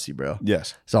the Odyssey, bro.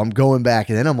 Yes. So I'm going back,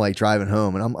 and then I'm like driving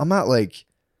home, and I'm not like,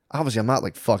 obviously I'm not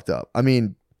like fucked up. I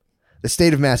mean, the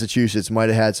state of Massachusetts might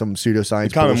have had some pseudoscience.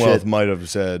 The Commonwealth bullshit. might have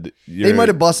said They might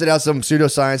have busted out some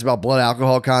pseudoscience about blood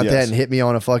alcohol content Yes. and hit me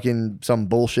on a fucking some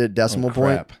bullshit decimal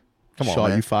point. crap. Come on, Shot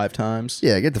man. you 5 times.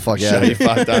 Yeah, get the fuck out Shot of you here.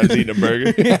 5 times eating a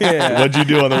burger. What'd you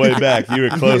do on the way back? You were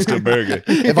close to a burger.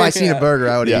 If I seen a burger,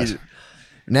 I would Yes. eat it.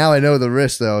 Now I know the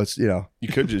risk, though. It's You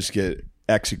could just get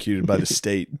executed by the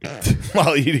state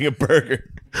while eating a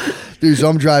burger. dude. So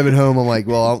I'm driving home. I'm like,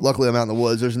 well, luckily I'm out in the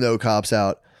woods. There's no cops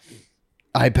out.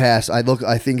 I pass. I look.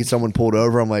 I think someone pulled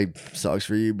over. I'm like, sucks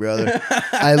for you, brother.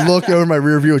 I look over my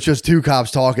rear view. It's just 2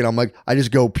 cops talking. I'm like, I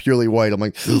just go purely white. I'm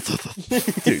like, Dude,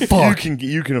 fuck.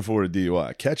 you can afford a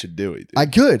DUI. Catch a Dewey, dude. I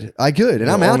could, and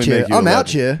I'm It'll out only here. make you I'm 11. out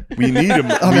here. We need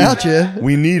a I'm out here.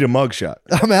 We need a mugshot.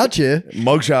 I'm out here.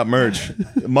 Mugshot merch.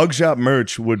 Mugshot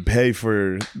merch would pay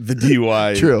for the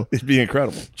DUI. True. It'd be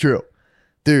incredible. True,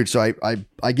 dude. So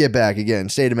I get back again.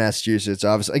 State of Massachusetts.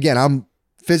 Obviously, again, I'm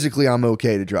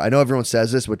okay to drive. I know everyone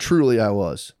says this, but truly, I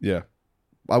was. Yeah.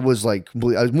 I was like,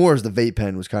 I was more as the vape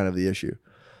pen was kind of the issue,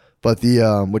 but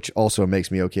the which also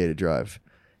makes me okay to drive.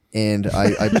 And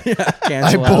I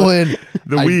Cancel pull out. in.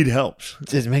 The weed helps.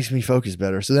 It makes me focus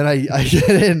better. So then I get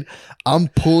in. I'm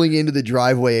pulling into the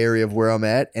driveway area of where I'm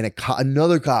at, and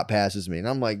another cop passes me, and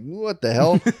I'm like, "What the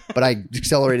hell?" But I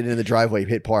accelerated into the driveway,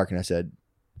 hit park, and I said,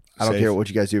 "I don't Safe. care what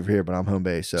you guys do over here, but I'm home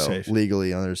base, so Safe.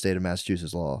 legally under the state of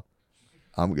Massachusetts law,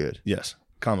 I'm good." Yes.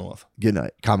 Commonwealth. Good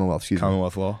night, Commonwealth. Excuse me,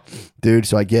 Commonwealth law. dude.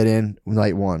 So I get in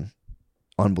night 1,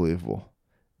 unbelievable.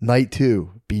 Night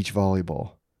 2, beach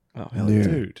volleyball. Oh, hell Dude.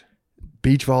 yeah. Dude.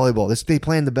 Beach volleyball. They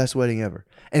planned the best wedding ever.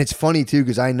 And it's funny too,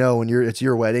 because I know when it's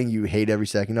your wedding, you hate every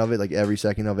second of it, like every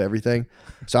second of everything.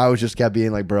 So I was just kept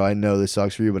being like, bro, I know this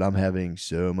sucks for you, but I'm having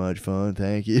so much fun.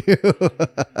 Thank you.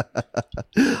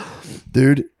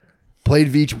 Dude,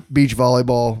 played beach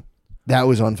volleyball. That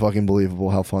was unfucking believable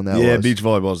how fun that was. Yeah, beach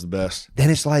volleyball is the best. Then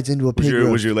it slides into a pig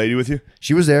roast. Was your lady with you?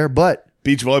 She was there, but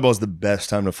Beach volleyball is the best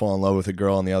time to fall in love with a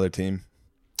girl on the other team.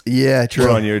 yeah, Or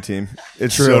true. on your team.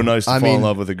 It's True. so nice to I fall in mean-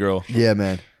 love with a girl. Yeah,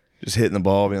 man. Just hitting the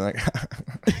ball, being like,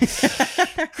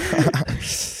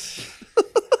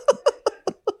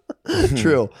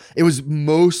 True. It was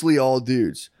mostly all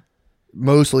dudes.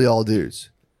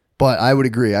 But I would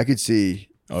agree. I could see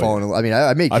falling in love. I mean,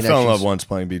 I made I connections. fell in love once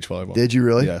playing beach volleyball. Did you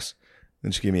really? Yes.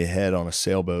 Then she gave me a head on a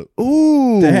sailboat.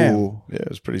 Ooh. Damn. Yeah, it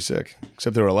was pretty sick.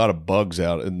 Except there were a lot of bugs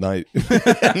out at night.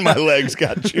 And my legs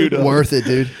got chewed up. Worth it,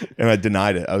 dude. And I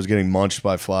denied it. I was getting munched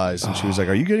by flies. And she was like,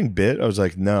 "Are you getting bit?" I was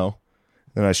like, "No."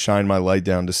 Then I shined my light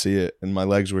down to see it. And my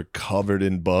legs were covered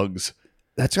in bugs.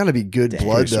 That's got to be good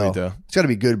blood, Pretty though. sweet, though. It's got to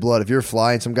be good blood. If you're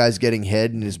flying, some guy's getting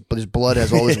head and his blood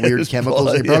has all this weird His chemicals.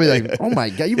 blood, They're probably yeah. like, oh my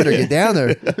God, you better get down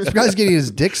there. Some guy's getting his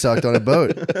dick sucked on a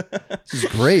boat. This is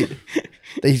great.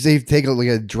 They take like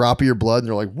a drop of your blood and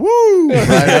they're like, woo, right,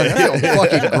 I feel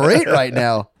fucking great right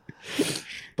now.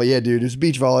 But yeah, dude, it was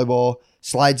beach volleyball.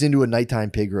 Slides into a nighttime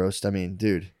pig roast. I mean,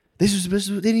 dude, this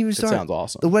didn't even That start. sounds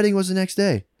awesome. The wedding was the next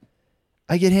day.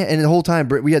 I get and the whole time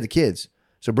we had the kids.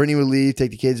 So Brittany would leave, take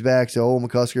the kids back. So old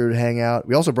McCusker would hang out.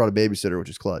 We also brought a babysitter, which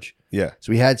is clutch. Yeah.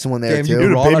 So we had someone there Damn, too. you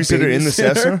Dude, a brought a babysitter in the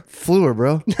babysitter? Cessna? Flew her,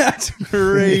 bro. That's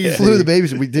crazy. Flew the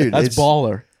babysitter. Dude, That's it's,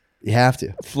 baller. you have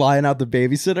to. Flying out the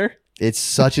babysitter. It's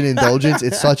such an indulgence.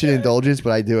 It's such an indulgence,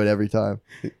 but I do it every time.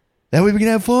 That way we can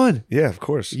have fun. Yeah, of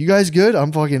course. You guys good?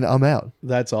 I'm out.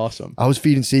 That's awesome. I was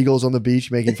feeding seagulls on the beach,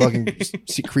 making fucking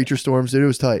creature storms, dude. It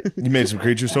was tight. You made some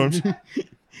creature storms?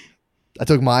 I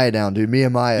took Maya down, dude. Me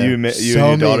and Maya. You and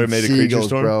your daughter made a creature seagulls,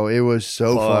 storm? bro. It was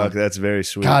so Fuck, fun. that's very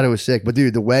sweet. God, it was sick. But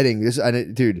dude, the wedding,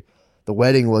 the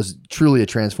wedding was truly a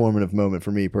transformative moment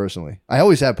for me personally. I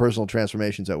always have personal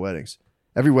transformations at weddings.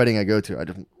 Every wedding I go to, I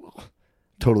just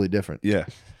totally different. Yeah.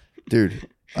 Dude,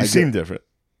 You seem different.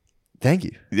 thank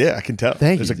you. Yeah, I can tell.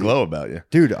 Thank There's you, a glow about you.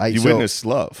 Dude, You witnessed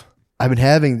love. I've been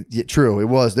having true.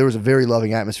 There was a very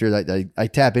loving atmosphere that I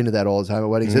tap into that all the time at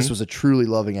weddings. This was a truly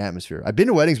loving atmosphere. I've been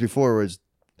to weddings before where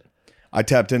I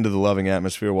tapped into the loving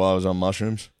atmosphere while I was on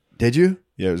mushrooms. did you?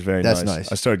 Yeah, it was very That's nice.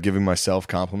 nice. I started giving myself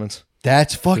compliments.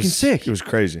 That's fucking sick. It was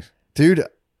crazy. Dude,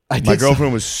 I did My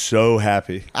girlfriend was so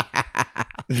happy.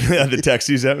 The text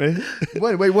you sent me.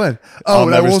 Wait, when? I'll Oh,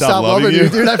 and I never won't stop loving you,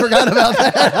 dude. I forgot about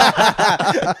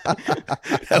that.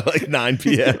 At like 9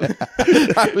 p.m.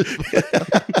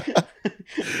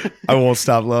 I won't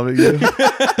stop loving you.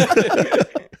 I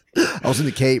was in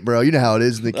the Cape, bro. You know how it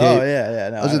is in the Cape. Oh yeah.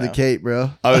 No, I was in the Cape,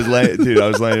 bro. I was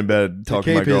laying in bed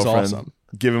talking to my Cape is girlfriend, awesome.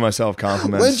 giving myself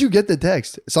compliments. When did you get the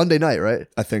text? Sunday night, right?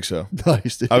 I think so.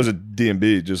 Nice, dude. I was at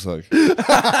D&B, just like, dude.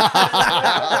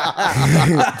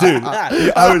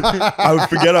 I would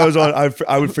forget I was on.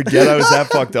 I would forget I was that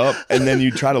fucked up, and then you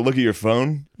try to look at your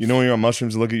phone. You know when you're on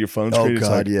mushrooms, and look at your phone screen. Oh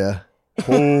God, yeah.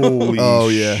 Holy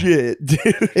shit, dude!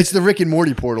 It's the Rick and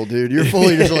Morty portal, dude. You're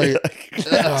fully just like,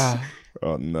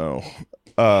 oh no.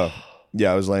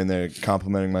 Yeah, I was laying there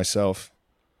complimenting myself.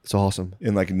 It's awesome.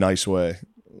 In like a nice way,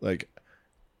 like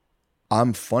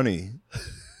I'm funny.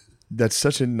 That's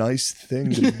such a nice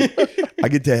thing. I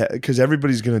get to, because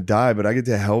everybody's gonna die, but I get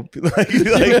to help. Like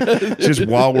just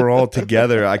while we're all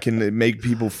together, I can make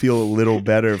people feel a little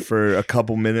better for a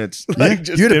couple minutes. Like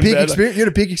just you had a peak bed. experience. You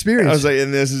had a peak experience. I was like,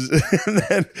 and this is, and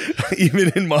then even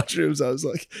in mushrooms, I was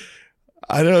like,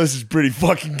 I know this is pretty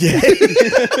fucking gay.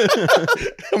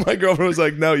 And my girlfriend was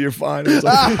like, no, you're fine. I was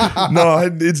like, no,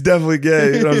 it's definitely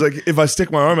gay. And I was like, if I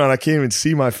stick my arm out, I can't even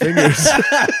see my fingers.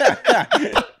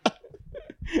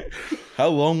 How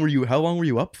long were you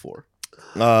up for?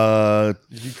 Did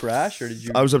you crash or did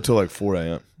you? I was up till like 4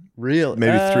 a.m. Really?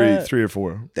 Maybe three or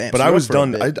 4. Damn, but so I you're was up for a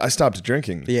done. bit. I stopped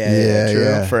drinking.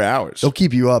 Yeah. For hours. They'll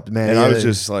keep you up, man. And Yeah, I was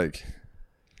just like,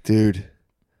 dude,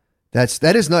 that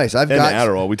is nice. I've and got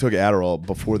Adderall. We took Adderall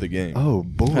before the game. Oh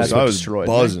boy, That's so I what was destroyed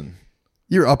me. buzzing.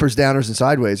 you're uppers, downers, and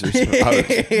sideways.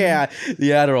 Yeah,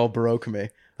 the Adderall broke me.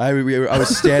 I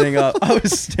was standing up. I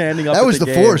was standing up. That was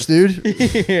the force, dude.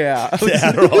 Yeah, The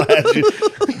Adderall had you.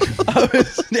 I was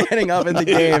standing up in the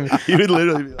game. You would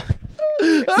literally be like,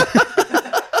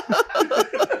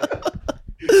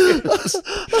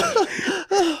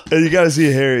 and you got to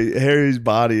see Harry. Harry's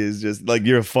body is just like,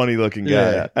 you're a funny looking guy,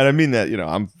 Yeah. and I mean that. You know,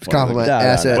 I'm funny Compliment, looking.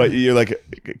 asset. But you're like,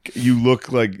 you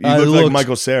look like I looked-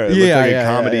 Michael Cera. It Yeah, looked like yeah, a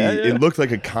comedy. yeah, yeah. It looked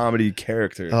like a comedy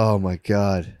character. Oh my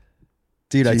god,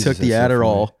 Dude, Jesus, I took the that's so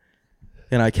Adderall funny.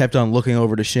 and I kept on looking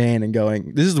over to Shane and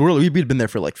going, this is the world. We'd been there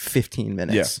for like 15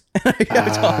 minutes. Yeah. I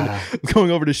kept on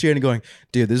going over to Shane and going,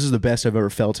 dude, this is the best I've ever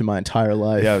felt in my entire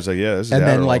life. Yeah, I was like, yeah, this is And Adderall.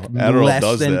 then like Adderall less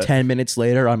does than that. 10 minutes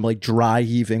later, I'm like dry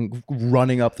heaving,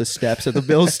 running up the steps at the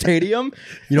Bills Stadium.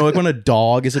 You know, like when a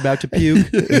dog is about to puke.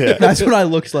 Yeah. That's what I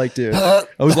looked like, dude. I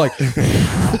was like,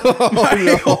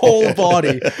 my whole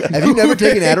body. have you never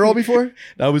taken Adderall before?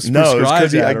 That was No, it's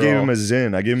prescribed because I gave Adderall. him a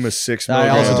Zyn. I gave him a 6 I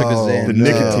milligram. also took the Zyn. The no.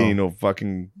 nicotine will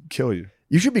fucking kill you.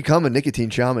 You should become a nicotine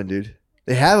shaman, dude.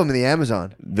 They have them in the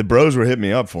Amazon. The bros were hitting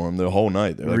me up for him the whole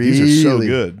night. They're like, these are so Really?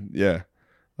 good. Yeah.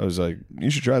 I was like, you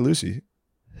should try Lucy.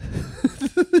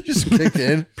 Just kicked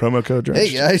in. Promo code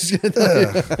Drenched. Hey guys.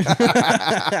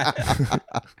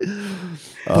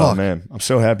 Oh Fuck. man, I'm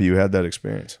so happy you had that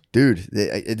experience. Dude,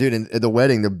 in the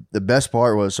wedding, the best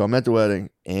part was, so I'm at the wedding,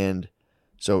 and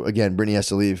so again, Brittany has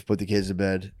to leave, put the kids to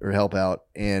bed or help out,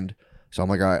 and so I'm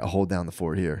like, all right, I'll hold down the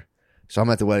fort here. So I'm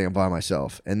at the wedding, I'm by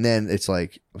myself, and then it's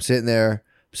like I'm sitting there,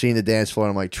 seeing the dance floor,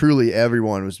 and I'm like, truly,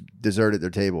 everyone was deserted their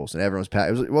tables, and everyone was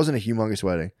packed. It wasn't a humongous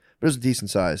wedding, but it was a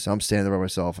decent size. So I'm standing there by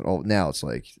myself, and now it's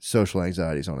like social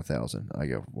anxiety is on 1,000. I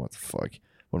go, what the fuck?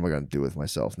 What am I going to do with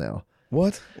myself now?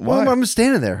 What? Well, I'm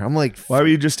standing there. I'm like, Why were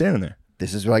you just standing there?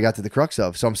 this is what I got to the crux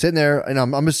of. So I'm sitting there and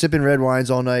I'm just sipping red wines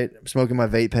all night. I'm smoking my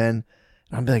vape pen.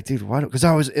 And I'm like, dude, why? Because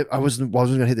I wasn't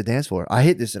gonna hit the dance floor. I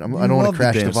hit this, and I don't want to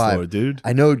crash the dance vibe, floor, dude.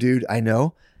 I know, dude. I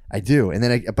know, I do. And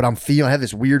then, but I have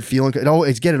this weird feeling.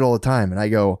 It's get it all the time. And I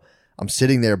go, I'm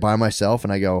sitting there by myself,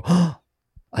 and I go,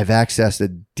 I've accessed a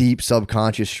deep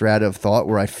subconscious strata of thought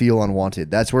where I feel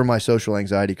unwanted. That's where my social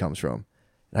anxiety comes from.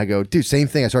 And I go, dude, same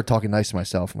thing. I start talking nice to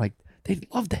myself. I'm like, they'd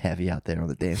love to have you out there on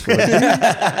the dance floor.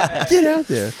 Get out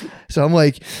there. So I'm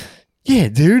like, yeah,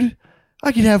 dude,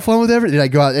 I can have fun with everything. I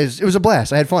go out. It was a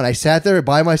blast. I had fun. I sat there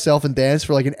by myself and danced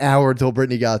for like an hour until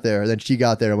Brittany got there. And then she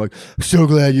got there. I'm like, I'm so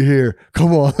glad you're here.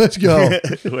 Come on, let's go.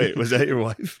 Wait, was that your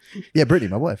wife? Yeah, Brittany,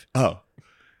 my wife. Oh,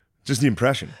 just the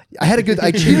impression. I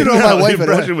cheated on my wife. The at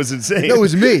a impression wedding. was insane. No, it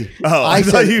was me. Oh, I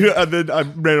thought you. And then I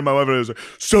ran to my wife and I was like,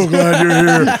 "So glad you're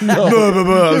here." Blah, blah,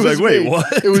 blah. I was like, "Wait, me.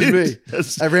 what?" It was Dude, me.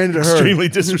 that's I ran into her. Extremely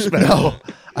disrespectful. No,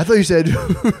 I thought you said. I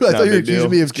thought you were big deal. accusing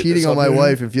me of Let's get cheating this on up my here.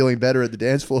 wife and feeling better at the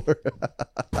dance floor.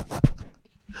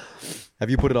 Have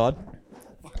you put it on?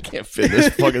 Can't fit this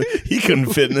fucking. He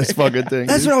couldn't fit in this fucking thing.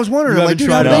 That's dude. what I was wondering. You I'm like, haven't dude,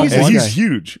 how tried it big out is And this he's guy?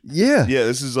 huge. Yeah. Yeah,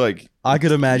 this is like I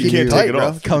could imagine You can't you take it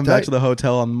off. coming back to the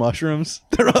hotel on mushrooms,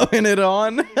 throwing it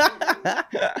on.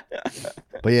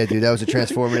 But yeah, dude, that was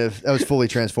fully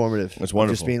transformative. That's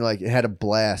wonderful. Just being like, it had a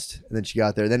blast. And then she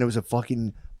got there. Then it was a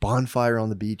fucking bonfire on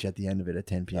the beach at the end of it at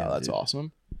 10 p.m. Oh, that's dude.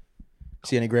 awesome.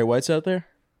 See any great whites out there?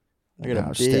 I got No, a I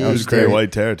was big, sta- I It was was great staring.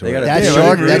 white territory. They got a That's big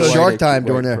shark- white that's white shark time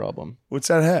during there. problem. What's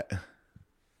that hat?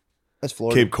 That's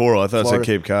Florida. Cape Coral. I thought it Florida.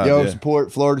 said Cape Cod. Yo, yeah.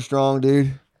 support Florida strong,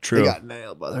 dude. True. They got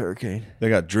nailed by the hurricane. They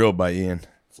got drilled by Ian.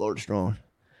 Florida strong.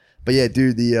 But yeah,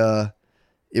 dude,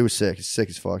 it was sick. It's sick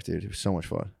as fuck, dude. It was so much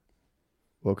fun.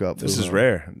 Woke up. This flew is home.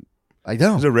 rare. I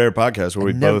know. This is a rare podcast where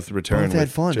we both return both had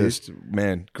with fun, dude. just,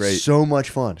 man, great. So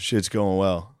much fun. Shit's going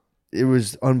well. It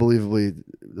was unbelievably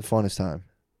the funnest time.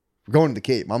 We're going to the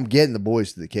Cape. I'm getting the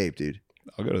boys to the Cape, dude.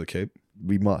 I'll go to the Cape.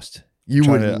 We must. You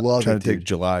would love trying it, to take dude.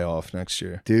 July off next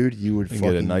year Dude, you would and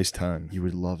fucking get a nice time. You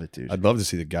would love it, dude. I'd love to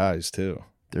see the guys too.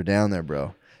 They're down there,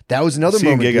 bro. That was another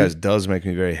Seeing moment. gay dude. guys does make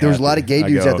me very happy. There was a lot of gay I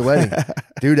dudes go, at the wedding.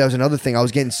 Dude, that was another thing. I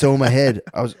was getting so in my head.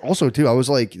 I was also, too, I was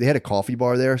like, they had a coffee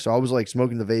bar there. So I was like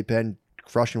smoking the vape pen,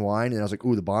 crushing wine. And I was like,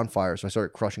 ooh, the bonfire. So I started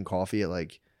crushing coffee at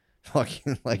like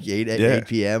fucking like 8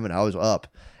 p.m. And I was up.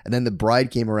 And then the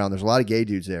bride came around. There's a lot of gay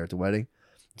dudes there at the wedding.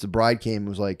 So the bride came and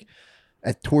was like,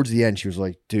 towards the end, she was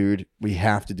like, dude, we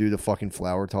have to do the fucking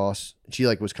flower toss. She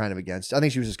like was kind of against. I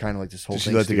think she was just kind of like this whole Did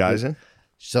thing. she let the stupid. guys in?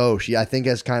 So she, I think,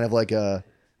 as kind of like a,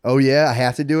 oh yeah, I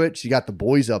have to do it. She got the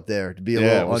boys up there to be a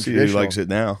little We'll see who untraditional. likes it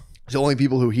now. The only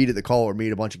people who heeded the call were me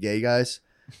and a bunch of gay guys.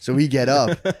 So we get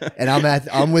up and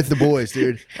I'm with the boys,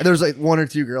 dude. And there's like one or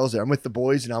two girls there. I'm with the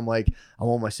boys and I'm like, I'm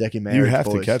on my second marriage. You have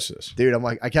boys. to catch this. Dude, I'm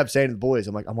like, I kept saying to the boys,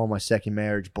 I'm like, I'm on my second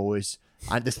marriage, boys.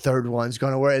 This third one's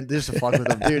gonna work. And just to fuck with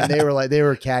them, dude. And they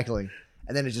were cackling.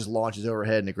 And then it just launches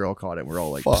overhead and the girl caught it. And we're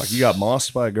all like, Fuck, you got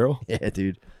mossed by a girl? yeah,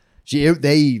 dude. She You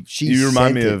remind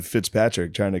sent me it. of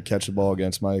Fitzpatrick trying to catch the ball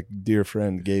against my dear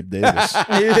friend Gabe Davis.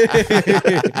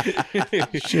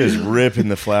 Just ripping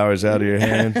the flowers out of your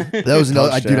hand. That was another,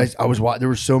 Touchdown. dude. I was there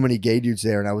were so many gay dudes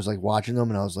there, and I was like watching them,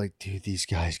 and I was like, dude, these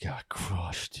guys got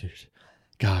crushed, dude.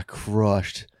 Got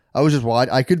crushed. I was just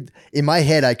watching. I could, in my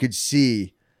head, I could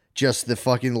see just the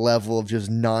fucking level of just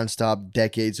nonstop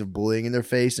decades of bullying in their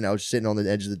face, and I was sitting on the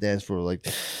edge of the dance floor, like,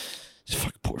 these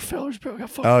fucking poor fellas, bro. Got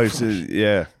fucking Oh, crushed.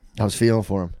 yeah. I was feeling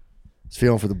for him. I was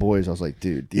feeling for the boys. I was like,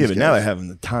 dude, these Yeah, but now guys- they're having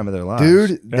the time of their lives.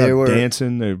 Dude, They're they were-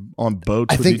 dancing. They're on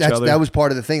boats I with think each other. that was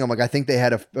part of the thing. I'm like, I think they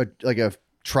had a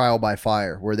trial by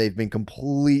fire where they've been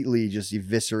completely just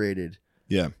eviscerated.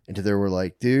 Yeah. Into there, we're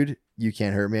like, dude, you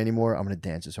can't hurt me anymore. I'm gonna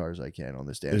dance as hard as I can on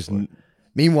this dance There's floor.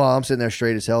 Meanwhile, I'm sitting there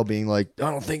straight as hell, being like,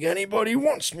 I don't think anybody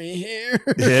wants me here.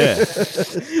 Yeah.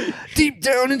 Deep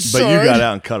down inside. But you got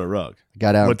out and cut a rug.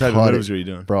 Got out. What type and of cut moves it. were you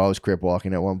doing? Bro, I was crip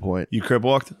walking at one point. You crip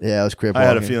walked? Yeah, I was crip I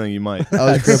walking. had a feeling you might.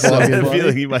 I was crip I walking. had a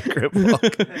feeling you might crip walk.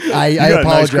 I got a nice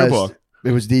apologize. crip walk.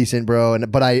 It was decent, bro.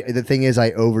 But the thing is,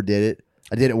 I overdid it.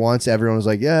 I did it once. Everyone was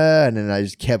like, yeah. And then I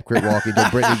just kept crip walking until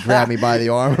Brittany grabbed me by the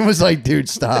arm and was like, dude,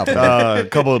 stop. A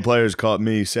couple of players caught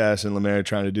me, Sass, and Lemaire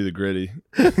trying to do the gritty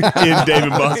in Dave and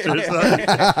Buster's.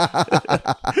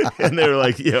 And they were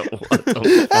like, yeah, what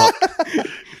the fuck?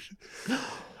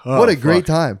 Oh, What a great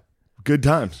fuck. time. Good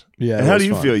times. Yeah. And it how was do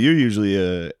you fun. feel? You're usually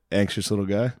a anxious little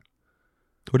guy.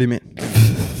 What do you mean?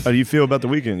 How do you feel about the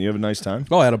weekend? You have a nice time?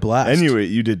 Oh, I had a blast. And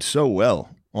you did so well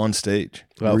on stage.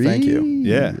 Well, thank you.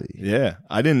 Yeah, Really? yeah.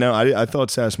 I didn't know. I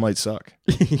thought Sass might suck.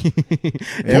 I told you,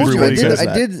 Everybody I says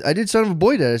did. I did Son of a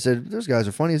Boy Dad. I said those guys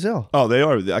are funny as hell, Oh, they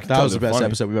are. I can That tell was the they're best funny.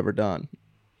 episode we've ever done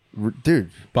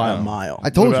dude. by Oh. a mile. I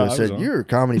told What you. I about- I said was on. you're a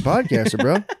comedy podcaster,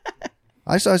 bro.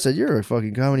 I said you're a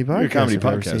fucking comedy podcaster. You're a comedy if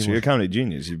I've ever podcaster. seen You're a one. comedy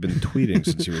genius. You've been tweeting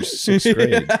since you were 6th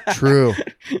grade. True.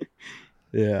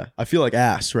 Yeah, I feel like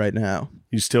ass right now.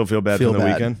 You still feel bad Feel from the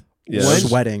bad. weekend? Yeah.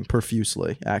 Sweating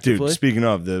profusely, actively. Dude, speaking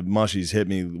of, the mushies hit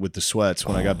me with the sweats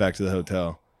when I got back to the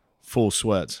hotel. Full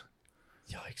sweats.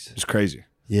 Yikes. It was crazy.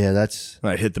 Yeah, that's.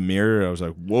 When I hit the mirror, I was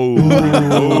like, whoa.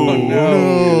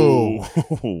 Oh,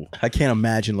 no. I can't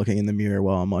imagine looking in the mirror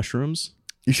while on mushrooms.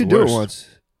 You should The do it worst. once.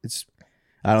 It's.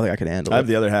 I don't think I could handle I have it.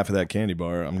 the other half of that candy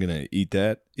bar. I'm going to eat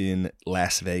that in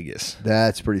Las Vegas.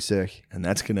 That's pretty sick. And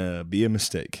that's going to be a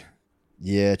mistake.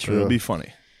 Yeah, But true. it'll be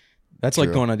funny. That's like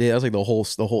True. going on a date. That's like the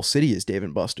whole city is Dave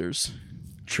and Buster's.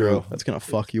 True. That's gonna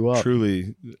fuck you up.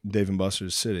 Truly, Dave and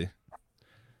Buster's city.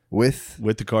 With.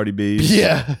 With the Cardi B.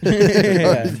 Yeah.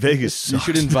 Yeah. Vegas You sucks.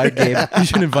 should invite Gabe. You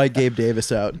should invite Gabe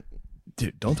Davis out.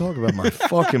 Dude, don't talk about my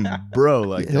fucking bro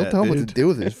like He'll that, tell him what dude. to do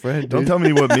with his friend. Don't dude. tell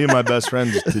me what me and my best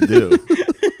friends to do.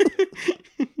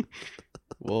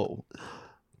 Whoa.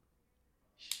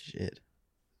 Shit.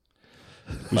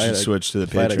 We If I should had a- switch to the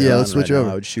if I had a Patreon. Yeah, gun let's switch right now,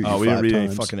 over. I would shoot Oh, you we didn't 5 read times.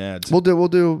 any fucking ads. We'll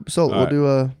do. So All we'll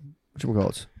do.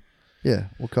 Whatchamacallits. Yeah,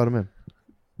 we'll cut him in.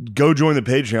 go join the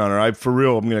Patreon, or I'm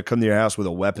going to come to your house with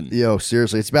a weapon Yo,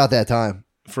 seriously, it's about that time.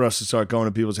 for us to start going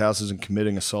to people's houses and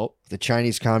committing assault. The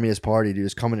Chinese Communist Party, dude,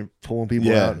 is coming and pulling people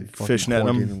Yeah, out. And fishnetting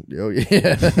them. Yo,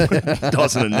 yeah.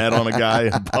 Tossing a net on a guy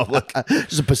in public.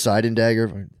 Just a Poseidon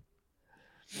dagger.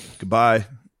 Goodbye.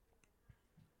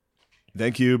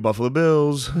 Thank you, Buffalo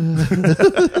Bills.